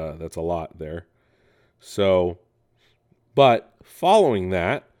 That's a lot there. So, but following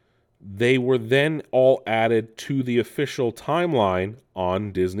that, they were then all added to the official timeline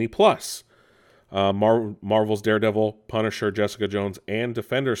on Disney+. Marvel's Daredevil, Punisher, Jessica Jones, and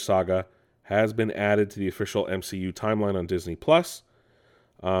Defender saga has been added to the official MCU timeline on Disney+,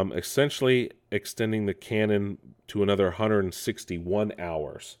 essentially extending the canon to another 161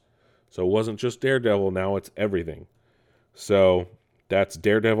 hours. So it wasn't just Daredevil, now it's everything. So that's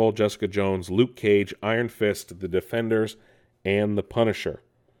Daredevil, Jessica Jones, Luke Cage, Iron Fist, The Defenders, and The Punisher,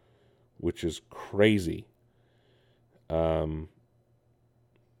 which is crazy.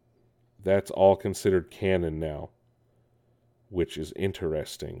 That's all considered canon now, which is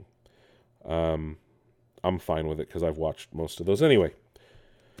interesting. I'm fine with it because I've watched most of those anyway.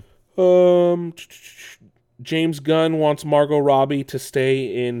 James Gunn wants Margot Robbie to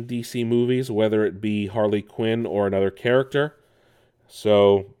stay in DC movies, whether it be Harley Quinn or another character.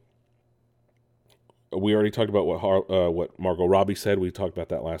 So we already talked about what Margot Robbie said. We talked about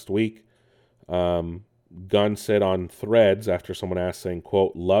that last week. Gunn said on Threads after someone asked, saying,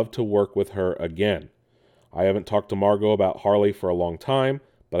 quote, "Love to work with her again. I haven't talked to Margot about Harley for a long time,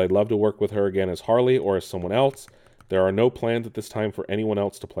 but I'd love to work with her again as Harley or as someone else. There are no plans at this time for anyone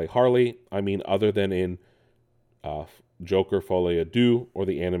else to play Harley. I mean, other than in Joker Folie à Deux or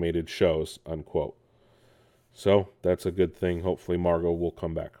the animated shows," unquote. So that's a good thing. Hopefully Margot will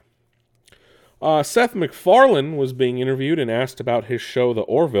come back. Seth MacFarlane was being interviewed and asked about his show, The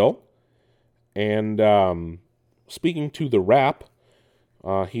Orville. And speaking to The Wrap,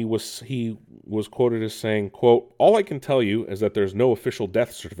 he was quoted as saying, quote, "All I can tell you is that there's no official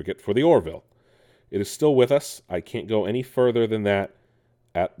death certificate for the Orville. It is still with us. I can't go any further than that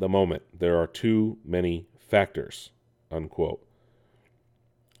at the moment. There are too many factors," unquote.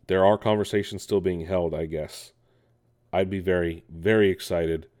 There are conversations still being held, I guess. I'd be very, very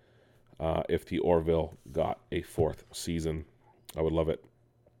excited if the Orville got a 4th season. I would love it.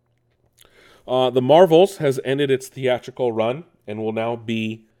 The Marvels has ended its theatrical run and will now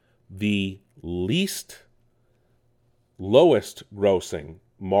be the lowest grossing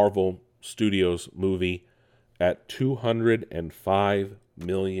Marvel Studios movie at $205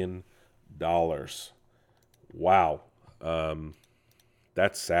 million. Wow.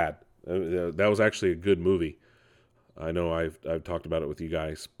 That's sad. That was actually a good movie. I know I've talked about it with you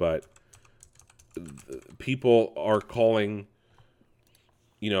guys, but people are calling,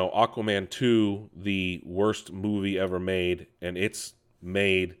 Aquaman 2 the worst movie ever made, and it's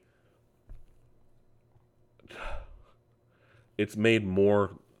made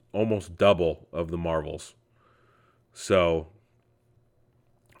more, almost double of the Marvels. So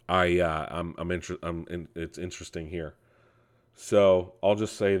it's interesting here. So I'll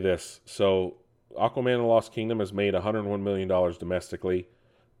just say this. So Aquaman and the Lost Kingdom has made $101 million domestically,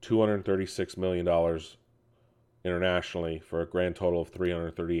 $236 million internationally, for a grand total of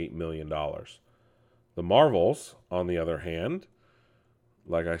 $338 million. The Marvels, on the other hand,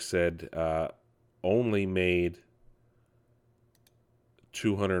 like I said, only made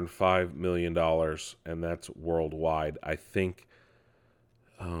 $205 million, and that's worldwide. I think,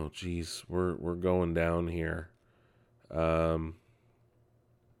 oh geez, we're going down here.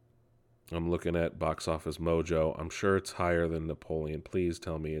 I'm looking at Box Office Mojo. I'm sure it's higher than Napoleon. Please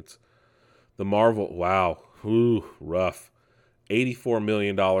tell me it's the Marvel. Wow. Ooh, rough. $84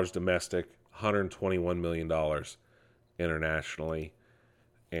 million domestic, $121 million internationally.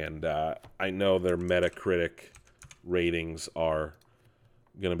 And I know their Metacritic ratings are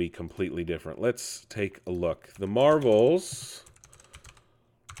going to be completely different. Let's take a look. The Marvels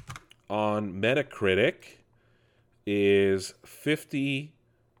on Metacritic is 50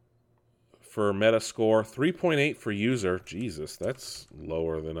 for Metascore, 3.8 for user. Jesus, that's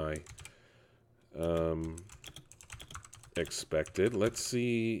lower than I expected. Let's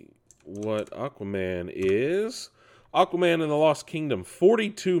see what Aquaman is. Aquaman and the Lost Kingdom,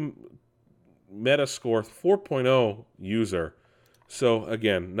 42 Metascore, 4.0 user. So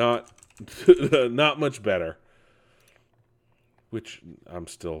again, not not much better. Which I'm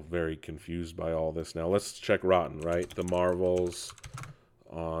still very confused by all this now. Let's check Rotten, right? The Marvels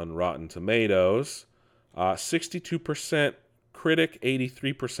on Rotten Tomatoes. 62% critic,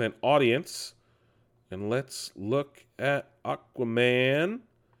 83% audience. And let's look at Aquaman.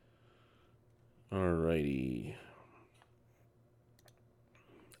 Alrighty.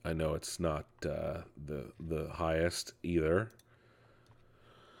 I know it's not the highest either.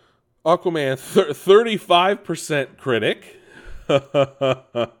 Aquaman, 35% critic and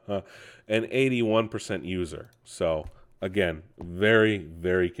 81% user. So, again, very,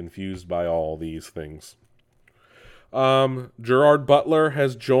 very confused by all these things. Gerard Butler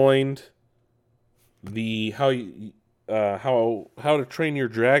has joined the How to Train Your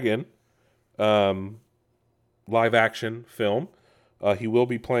Dragon live action film. He will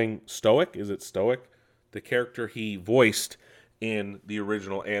be playing Stoic. Is it Stoic? The character he voiced in the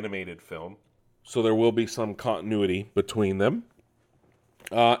original animated film. So there will be some continuity between them.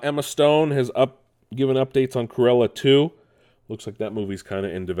 Emma Stone has given updates on Cruella 2. Looks like that movie's kind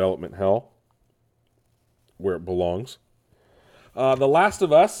of in development hell, where it belongs. The Last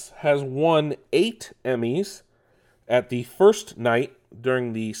of Us has won 8 Emmys at the first night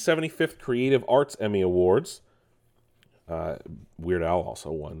during the 75th Creative Arts Emmy Awards. Weird Al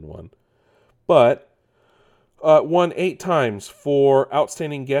also won one. But won 8 times for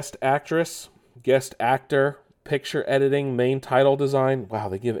Outstanding Guest Actress, Guest Actor, Picture Editing, Main Title Design. Wow,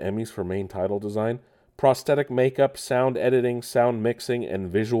 they give Emmys for Main Title Design. Prosthetic Makeup, Sound Editing, Sound Mixing, and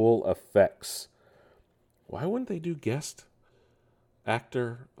Visual Effects. Why wouldn't they do Guest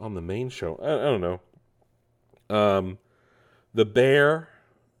Actor on the main show? I don't know. The Bear,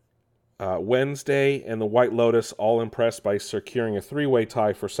 Wednesday, and The White Lotus all impressed by securing a 3-way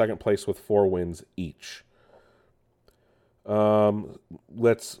tie for second place with 4 wins each.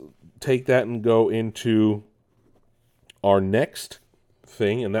 Let's take that and go into our next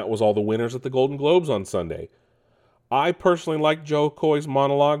thing, and that was all the winners at the Golden Globes on Sunday. I personally liked Joe Coy's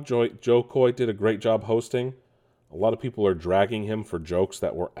monologue. Joe Coy did a great job hosting. A lot of people are dragging him for jokes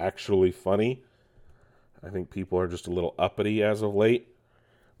that were actually funny. I think people are just a little uppity as of late.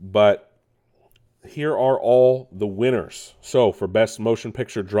 But here are all the winners. So for Best Motion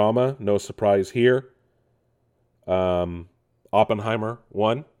Picture Drama, no surprise here. Oppenheimer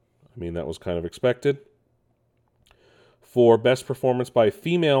won. I mean, that was kind of expected. For Best Performance by a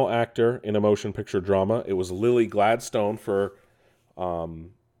Female Actor in a Motion Picture Drama, it was Lily Gladstone for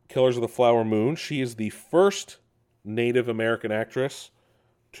Killers of the Flower Moon. She is the first Native American actress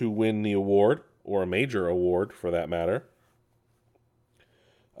to win the award, or a major award for that matter.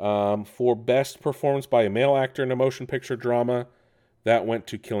 For Best Performance by a Male Actor in a Motion Picture Drama, that went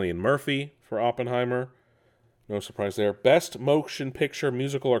to Cillian Murphy for Oppenheimer. No surprise there. Best Motion Picture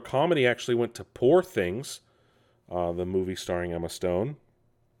Musical or Comedy actually went to Poor Things, the movie starring Emma Stone,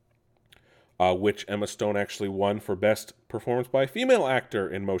 which Emma Stone actually won for Best Performance by a Female Actor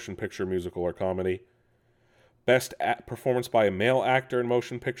in Motion Picture Musical or Comedy. Best Performance by a Male Actor in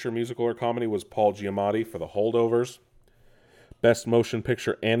Motion Picture Musical or Comedy was Paul Giamatti for The Holdovers. Best Motion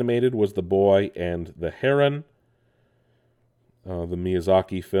Picture Animated was The Boy and the Heron, the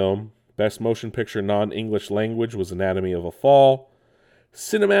Miyazaki film. Best Motion Picture Non-English Language was Anatomy of a Fall.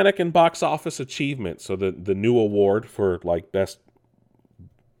 Cinematic and Box Office Achievement, so the new award for like best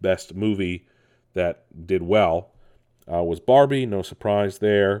movie that did well, was Barbie. No surprise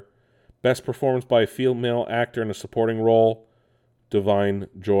there. Best Performance by a Female Actor in a Supporting Role, Divine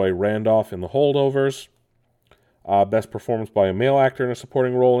Joy Randolph in The Holdovers. Best Performance by a Male Actor in a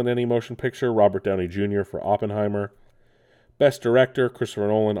Supporting Role in any motion picture, Robert Downey Jr. for Oppenheimer. Best Director, Christopher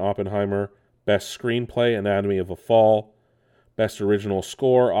Nolan, Oppenheimer. Best Screenplay, Anatomy of a Fall. Best Original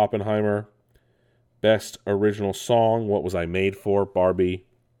Score, Oppenheimer. Best Original Song, What Was I Made For, Barbie.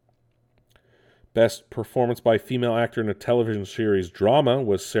 Best Performance by a Female Actor in a Television Series Drama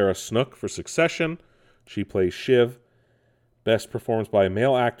was Sarah Snook for Succession. She plays Shiv. Best Performance by a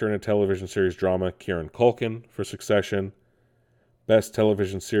Male Actor in a Television Series Drama, Kieran Culkin for Succession. Best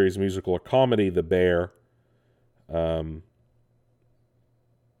Television Series Musical or Comedy, The Bear.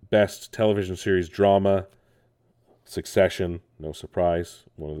 Best television series drama, Succession, no surprise,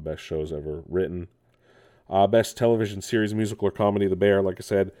 one of the best shows ever written. Best television series, musical or comedy, The Bear, like I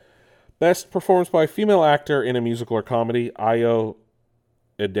said. Best performance by a female actor in a musical or comedy, Ayo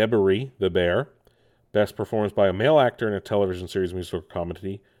Edebiri, The Bear. Best performance by a male actor in a television series, musical or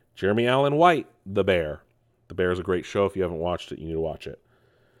comedy, Jeremy Allen White, The Bear. The Bear is a great show. If you haven't watched it, you need to watch it.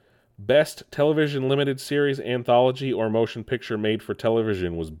 Best television limited series, anthology, or motion picture made for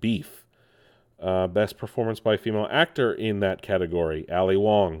television was Beef. Best performance by a female actor in that category, Ali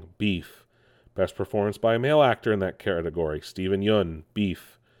Wong, Beef. Best performance by a male actor in that category, Steven Yeun,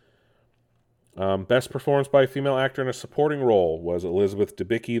 Beef. Best performance by a female actor in a supporting role was Elizabeth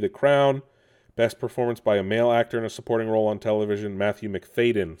Debicki, The Crown. Best performance by a male actor in a supporting role on television, Matthew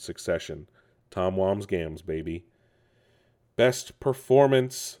McFadden, Succession. Tom Wamsgams, baby. Best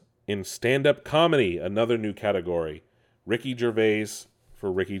performance in stand-up comedy, another new category, Ricky Gervais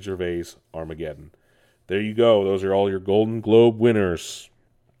for Ricky Gervais, Armageddon. There you go. Those are all your Golden Globe winners.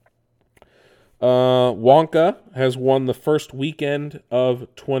 Wonka has won the first weekend of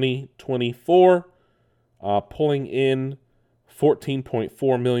 2024, pulling in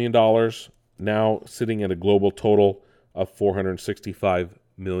 $14.4 million, now sitting at a global total of $465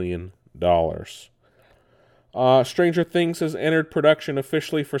 million. Stranger Things has entered production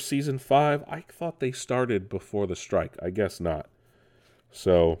officially for season 5. I thought they started before the strike. I guess not.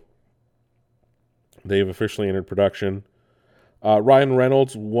 So, they've officially entered production. Ryan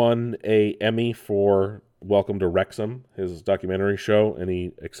Reynolds won an Emmy for Welcome to Wrexham, his documentary show, and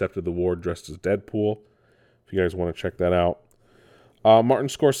he accepted the award dressed as Deadpool, if you guys want to check that out. Martin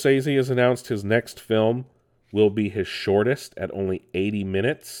Scorsese has announced his next film will be his shortest at only 80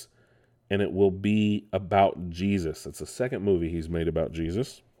 minutes, and it will be about Jesus. It's the second movie he's made about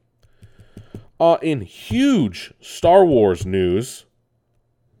Jesus. In huge Star Wars news,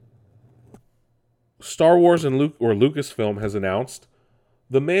 Star Wars and Lucasfilm has announced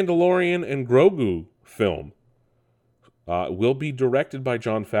the Mandalorian and Grogu film will be directed by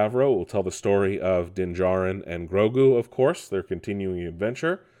Jon Favreau. It will tell the story of Din Djarin and Grogu, of course, their continuing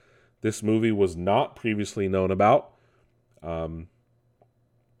adventure. This movie was not previously known about, and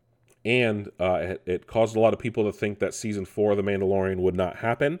it caused a lot of people to think that Season 4 of The Mandalorian would not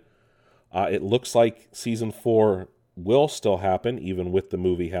happen. It looks like Season 4 will still happen, even with the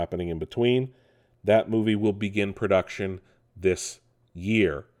movie happening in between. That movie will begin production this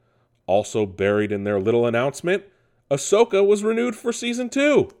year. Also buried in their little announcement, Ahsoka was renewed for Season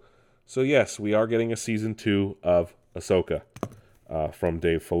 2. So yes, we are getting a Season 2 of Ahsoka from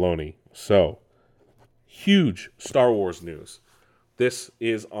Dave Filoni. So, huge Star Wars news. This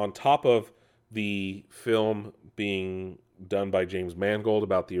is on top of the film being done by James Mangold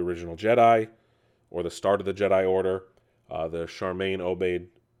about the original Jedi, or the start of the Jedi Order, the Charmaine Obaid,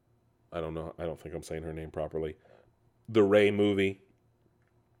 I don't think I'm saying her name properly, the Rey movie,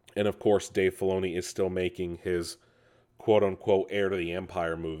 and of course Dave Filoni is still making his quote-unquote Heir to the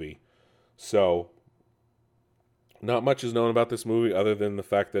Empire movie. So, not much is known about this movie other than the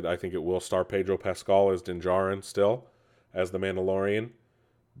fact that I think it will star Pedro Pascal as Din Djarin still, as the Mandalorian.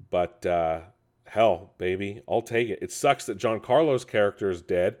 But, hell, baby, I'll take it. It sucks that Giancarlo's character is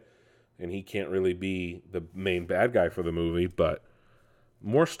dead, and he can't really be the main bad guy for the movie, but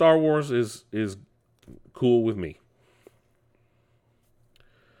more Star Wars is cool with me.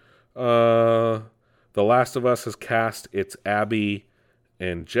 The Last of Us has cast its Abby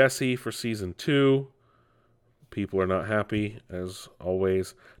and Jesse for Season 2. People are not happy, as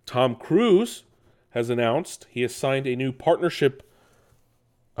always. Tom Cruise has announced he has signed a new partnership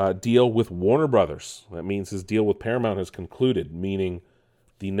deal with Warner Brothers. That means his deal with Paramount has concluded, meaning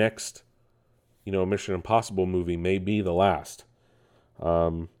the next, Mission Impossible movie may be the last.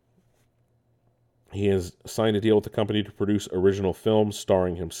 He has signed a deal with the company to produce original films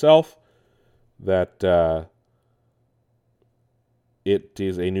starring himself. That it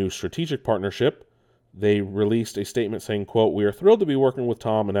is a new strategic partnership. They released a statement saying, quote, "We are thrilled to be working with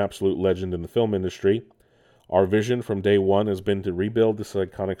Tom, an absolute legend in the film industry. Our vision from day one has been to rebuild this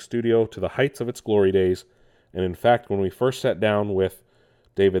iconic studio to the heights of its glory days. And in fact, when we first sat down with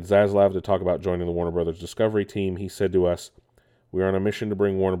David Zaslav to talk about joining the Warner Brothers Discovery team, he said to us, we are on a mission to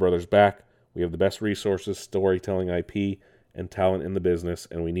bring Warner Brothers back. We have the best resources, storytelling IP, and talent in the business,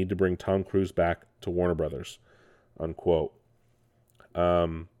 and we need to bring Tom Cruise back to Warner Brothers," unquote.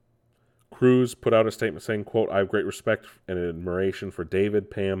 Cruise put out a statement saying, quote, "I have great respect and admiration for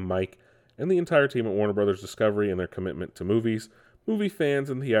David, Pam, Mike, and the entire team at Warner Brothers Discovery and their commitment to movies, movie fans,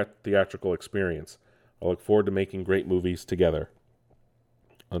 and the theatrical experience. I look forward to making great movies together,"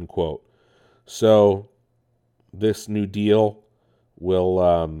 unquote. So, This new deal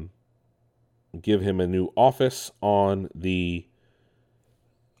will give him a new office on the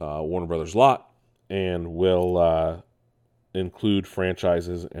Warner Brothers lot and will include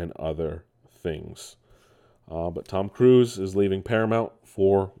franchises and other things. But Tom Cruise is leaving Paramount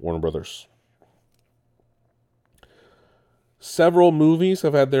for Warner Brothers. Several movies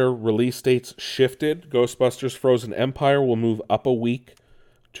have had their release dates shifted. Ghostbusters Frozen Empire will move up a week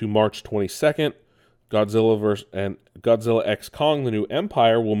to March 22nd. Godzilla X Kong: The New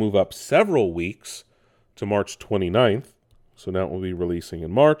Empire will move up several weeks to March 29th. So now it will be releasing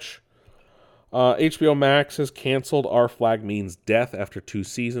in March. HBO Max has canceled Our Flag Means Death after 2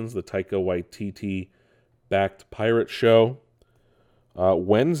 seasons, the Taika Waititi-backed pirate show.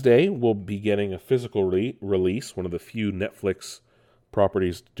 Wednesday will be getting a physical release, one of the few Netflix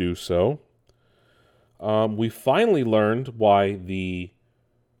properties to do so. We finally learned why the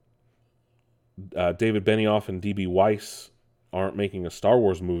David Benioff and D.B. Weiss aren't making a Star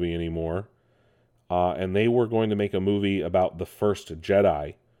Wars movie anymore. And they were going to make a movie about the first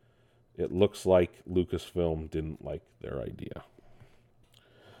Jedi. It looks like Lucasfilm didn't like their idea.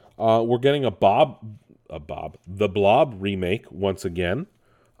 We're getting The Blob remake once again.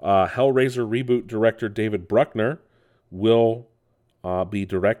 Hellraiser reboot director David Bruckner will be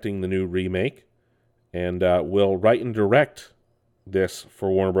directing the new remake and will write and direct this for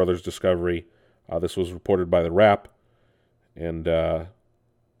Warner Brothers Discovery. This was reported by The Wrap, and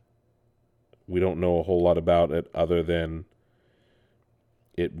we don't know a whole lot about it other than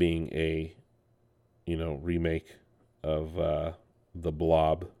it being a remake of The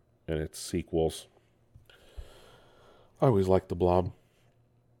Blob and its sequels. I always liked The Blob.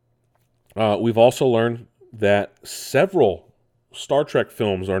 We've also learned that several Star Trek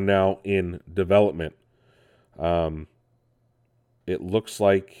films are now in development. It looks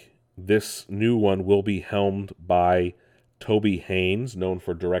like this new one will be helmed by Toby Haynes, known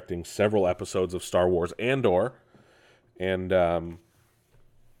for directing several episodes of Star Wars Andor. And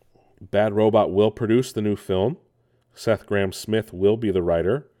Bad Robot will produce the new film. Seth Grahame-Smith will be the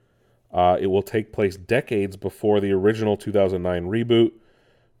writer. It will take place decades before the original 2009 reboot,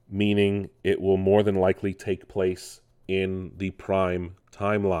 meaning it will more than likely take place in the Prime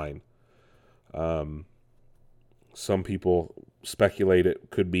timeline. Some people speculate it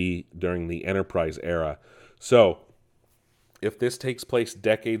could be during the Enterprise era. So, if this takes place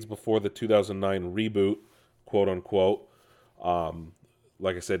decades before the 2009 reboot, quote unquote,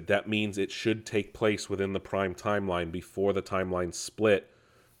 like I said, that means it should take place within the Prime timeline before the timeline split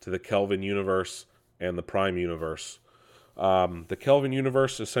to the Kelvin universe and the Prime universe. The Kelvin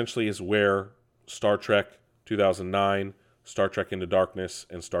universe essentially is where Star Trek 2009, Star Trek Into Darkness,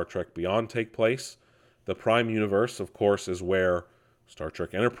 and Star Trek Beyond take place. The Prime universe, of course, is where Star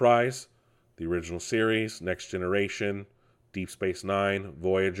Trek Enterprise, the original series, Next Generation, Deep Space Nine,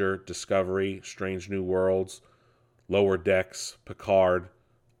 Voyager, Discovery, Strange New Worlds, Lower Decks, Picard,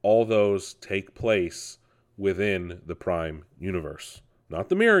 all those take place within the Prime universe. Not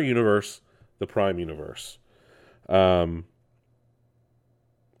the Mirror universe, the Prime universe. I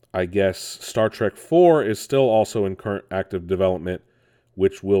guess Star Trek 4 is still also in current active development,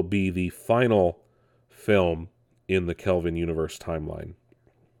 which will be the final film in the Kelvin universe timeline.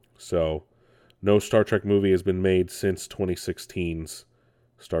 So, no Star Trek movie has been made since 2016's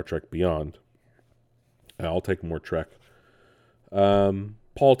Star Trek Beyond. I'll take more Trek.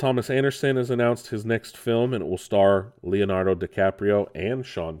 Paul Thomas Anderson has announced his next film, and it will star Leonardo DiCaprio and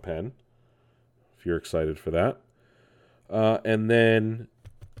Sean Penn, if you're excited for that. And then,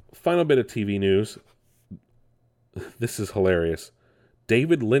 final bit of TV news. This is hilarious.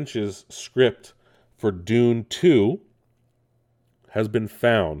 David Lynch's script for Dune 2 has been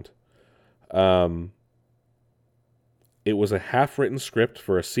found. It was a half-written script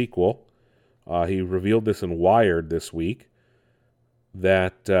for a sequel. He revealed this in Wired this week,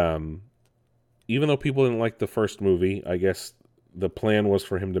 that even though people didn't like the first movie, I guess the plan was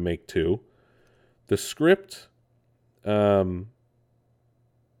for him to make 2. The script has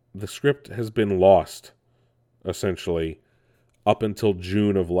been lost, essentially, up until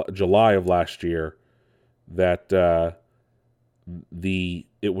July of last year. That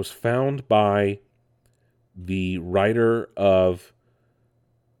it was found by the writer of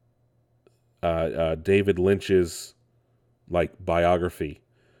David Lynch's biography,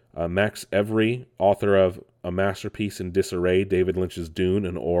 Max Every, author of A Masterpiece in Disarray, David Lynch's Dune,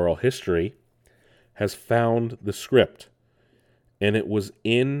 an Oral History, has found the script, and it was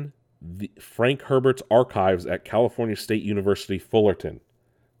in Frank Herbert's archives at California State University, Fullerton,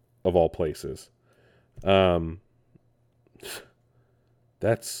 of all places.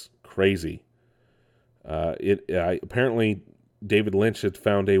 That's crazy. Apparently David Lynch had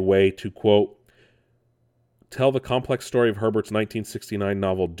found a way to, quote, tell the complex story of Herbert's 1969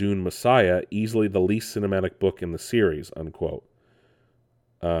 novel Dune Messiah, easily the least cinematic book in the series, unquote.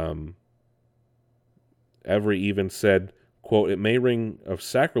 Every even said, quote, it may ring of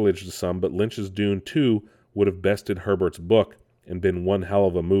sacrilege to some, but Lynch's Dune 2 would have bested Herbert's book and been one hell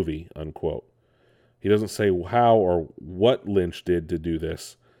of a movie, unquote. He doesn't say how or what Lynch did to do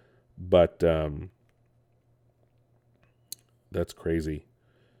this, but that's crazy.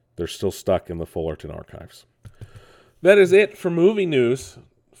 They're still stuck in the Fullerton archives. That is it for movie news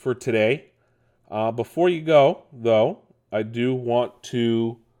for today. Before you go, though, I do want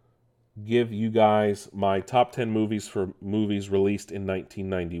to give you guys my top 10 movies for movies released in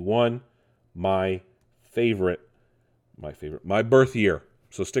 1991. My birth year.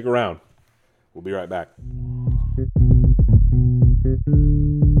 So stick around. We'll be right back.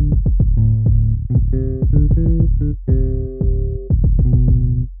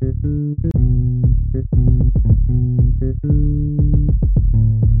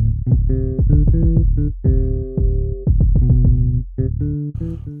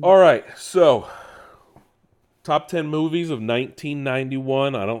 All right, so top 10 movies of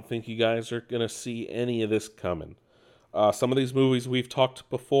 1991. I don't think you guys are going to see any of this coming. Some of these movies we've talked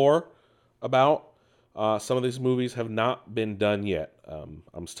before about. Some of these movies have not been done yet.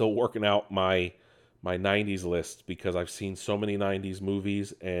 I'm still working out my 90s list because I've seen so many 90s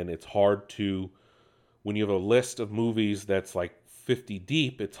movies, and it's hard to, when you have a list of movies that's like 50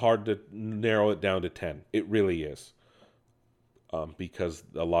 deep, it's hard to narrow it down to 10. It really is. Because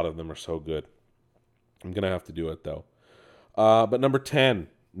a lot of them are so good. I'm going to have to do it, though. But number 10,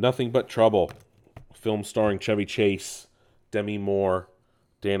 Nothing But Trouble. Film starring Chevy Chase, Demi Moore,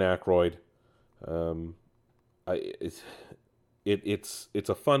 Dan Aykroyd. It's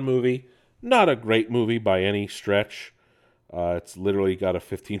a fun movie. Not a great movie by any stretch. It's literally got a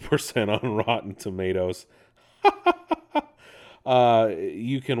 15% on Rotten Tomatoes.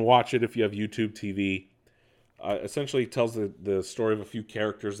 You can watch it if you have YouTube TV. Essentially tells the story of a few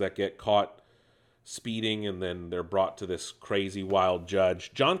characters that get caught speeding, and then they're brought to this crazy wild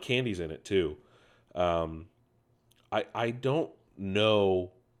judge. John Candy's in it too. I don't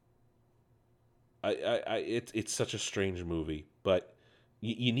know. It's such a strange movie, but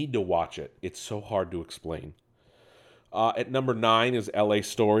you need to watch it. It's so hard to explain. At number 9 is L.A.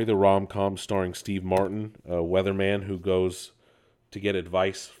 Story, the rom-com starring Steve Martin, a weatherman who goes to get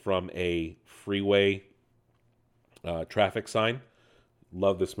advice from a freeway traffic sign.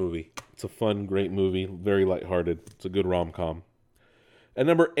 Love this movie. It's a fun, great movie. Very lighthearted. It's a good rom-com. At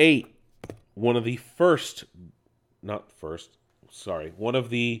number 8, one of the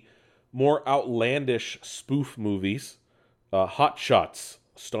more outlandish spoof movies, Hot Shots,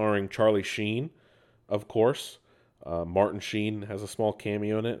 starring Charlie Sheen, of course. Martin Sheen has a small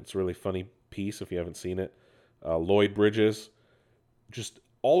cameo in it. It's a really funny piece if you haven't seen it. Lloyd Bridges. Just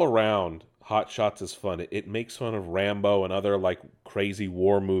all around, Hot Shots is fun. It makes fun of Rambo and other like crazy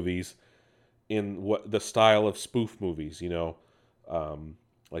war movies in what the style of spoof movies,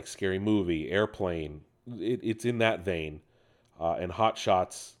 like Scary Movie, Airplane. It's in that vein. And Hot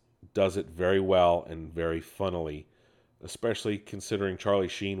Shots does it very well and very funnily, especially considering Charlie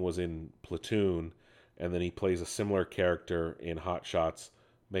Sheen was in Platoon, and then he plays a similar character in Hot Shots.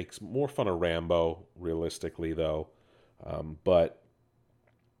 Makes more fun of Rambo, realistically, though. But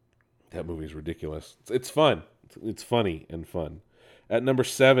that movie is ridiculous. It's fun. It's funny and fun. At number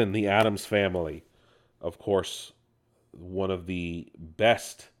 7, The Addams Family. Of course, one of the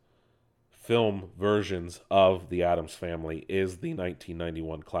best film versions of The Addams Family is the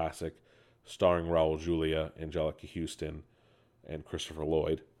 1991 classic starring Raul Julia, Angelica Houston, and Christopher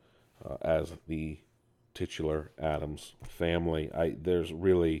Lloyd as the titular Addams Family. I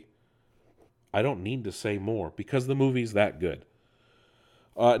don't need to say more because the movie's that good.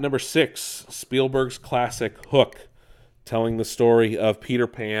 Number 6, Spielberg's classic Hook, telling the story of Peter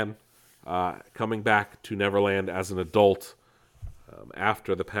Pan coming back to Neverland as an adult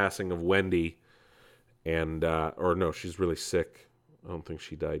after the passing of Wendy, and she's really sick. I don't think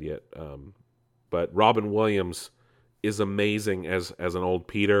she died yet. But Robin Williams is amazing as an old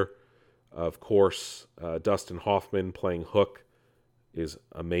Peter. Of course, Dustin Hoffman playing Hook is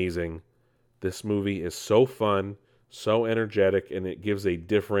amazing. This movie is so fun, so energetic, and it gives a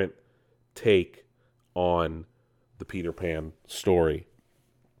different take on the Peter Pan story.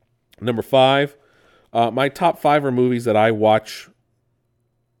 Number 5, my top 5 are movies that I watch.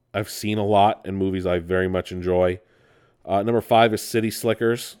 I've seen a lot, and movies I very much enjoy. Number 5 is City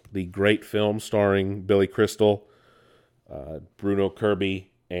Slickers, the great film starring Billy Crystal, Bruno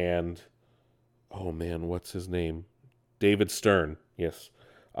Kirby, and oh man, what's his name? David Stern. Yes.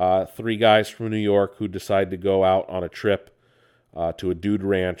 Three guys from New York who decide to go out on a trip to a dude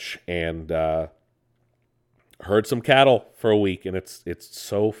ranch and herd some cattle for a week, and it's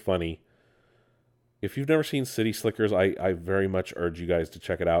so funny. If you've never seen City Slickers, I very much urge you guys to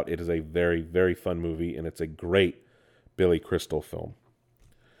check it out. It is a very, very fun movie, and it's a great Billy Crystal film.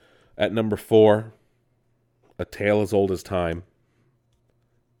 At number 4, A Tale as Old as Time,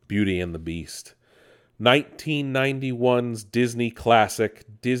 Beauty and the Beast. 1991's Disney classic,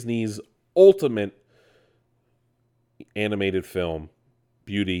 Disney's ultimate animated film,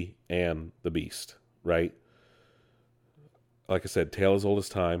 Beauty and the Beast, right? Like I said, Tale as Old as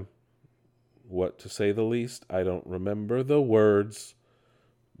Time. What to say the least? I don't remember the words.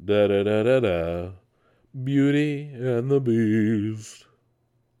 Da-da-da-da-da. Beauty and the Beast.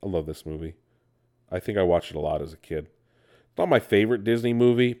 I love this movie. I think I watched it a lot as a kid. It's not my favorite Disney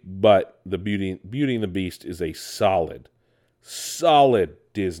movie, but the Beauty and the Beast is a solid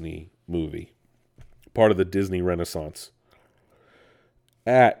Disney movie. Part of the Disney Renaissance.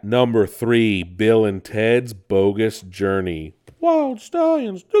 At number 3, Bill and Ted's Bogus Journey. Wild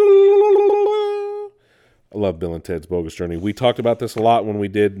Stallions. I love Bill and Ted's Bogus Journey. We talked about this a lot when we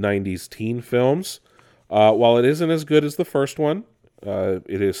did 90s teen films. While it isn't as good as the first one,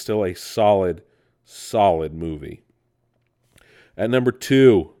 it is still a solid movie. At number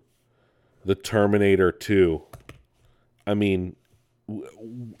 2, The Terminator 2. I mean,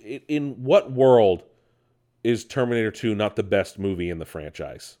 in what world is Terminator 2 not the best movie in the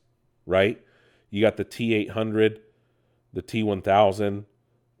franchise? Right? You got the T-800, the T-1000,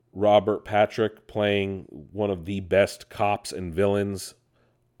 Robert Patrick playing one of the best cops and villains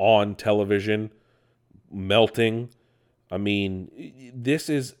on television, melting. I mean, this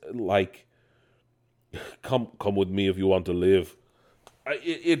is like, come with me if you want to live.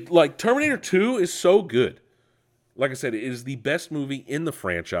 Like Terminator 2 is so good. Like I said, it is the best movie in the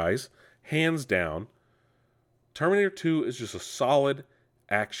franchise, hands down. Terminator 2 is just a solid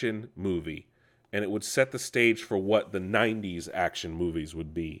action movie, and it would set the stage for what the 90s action movies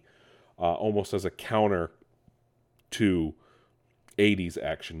would be, almost as a counter to 80s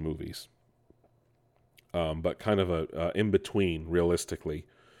action movies, but kind of a in-between, realistically,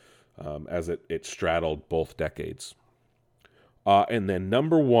 as it straddled both decades. And then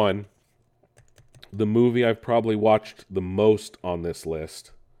number 1, the movie I've probably watched the most on this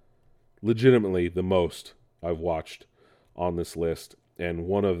list, legitimately the most I've watched on this list, and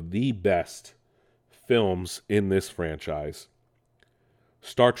one of the best films in this franchise,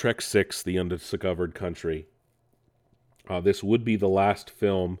 Star Trek VI, The Undiscovered Country. This would be the last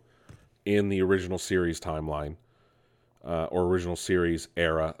film in the original series timeline, or original series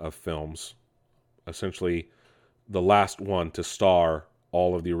era of films. Essentially, the last one to star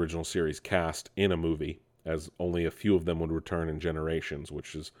all of the original series cast in a movie, as only a few of them would return in Generations,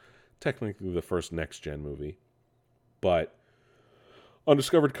 which is technically the first next-gen movie. But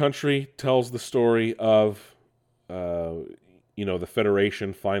Undiscovered Country tells the story of, the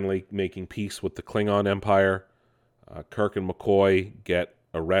Federation finally making peace with the Klingon Empire. Kirk and McCoy get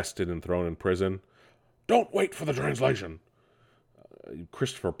arrested and thrown in prison. Don't wait for the translation.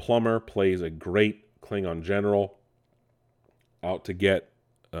 Christopher Plummer plays a great Klingon general out to get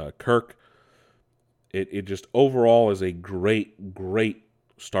Kirk. It just overall is a great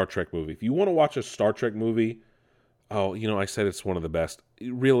Star Trek movie. If you want to watch a Star Trek movie, I said it's one of the best.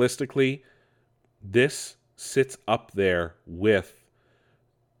 Realistically, this sits up there with,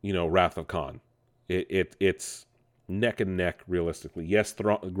 Wrath of Khan. It's neck and neck, realistically. Yes,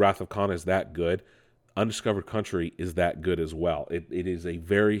 Wrath of Khan is that good. Undiscovered Country is that good as well. It is a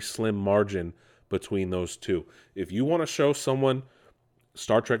very slim margin between those two. If you want to show someone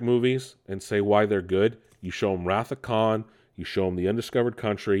Star Trek movies and say why they're good, you show them Wrath of Khan, you show them The Undiscovered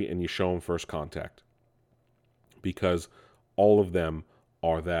Country, and you show them First Contact. Because all of them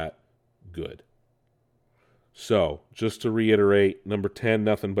are that good. So, just to reiterate, number 10,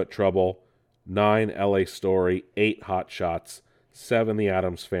 Nothing But Trouble, 9, LA Story, 8, Hot Shots, 7, The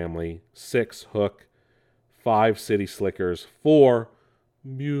Addams Family, 6, Hook, 5, City Slickers, 4,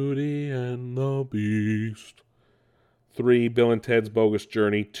 Beauty and the Beast, 3, Bill and Ted's Bogus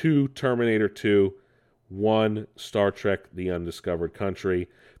Journey, 2, Terminator 2, 1, Star Trek The Undiscovered Country.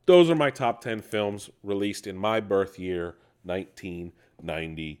 Those are my top 10 films released in my birth year,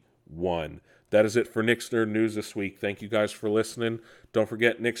 1991. That is it for Nick's Nerd News this week. Thank you guys for listening. Don't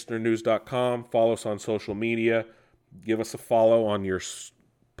forget nicksnerdnews.com. Follow us on social media. Give us a follow on your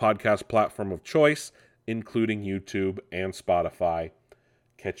podcast platform of choice, including YouTube and Spotify.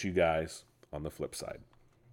 Catch you guys on the flip side.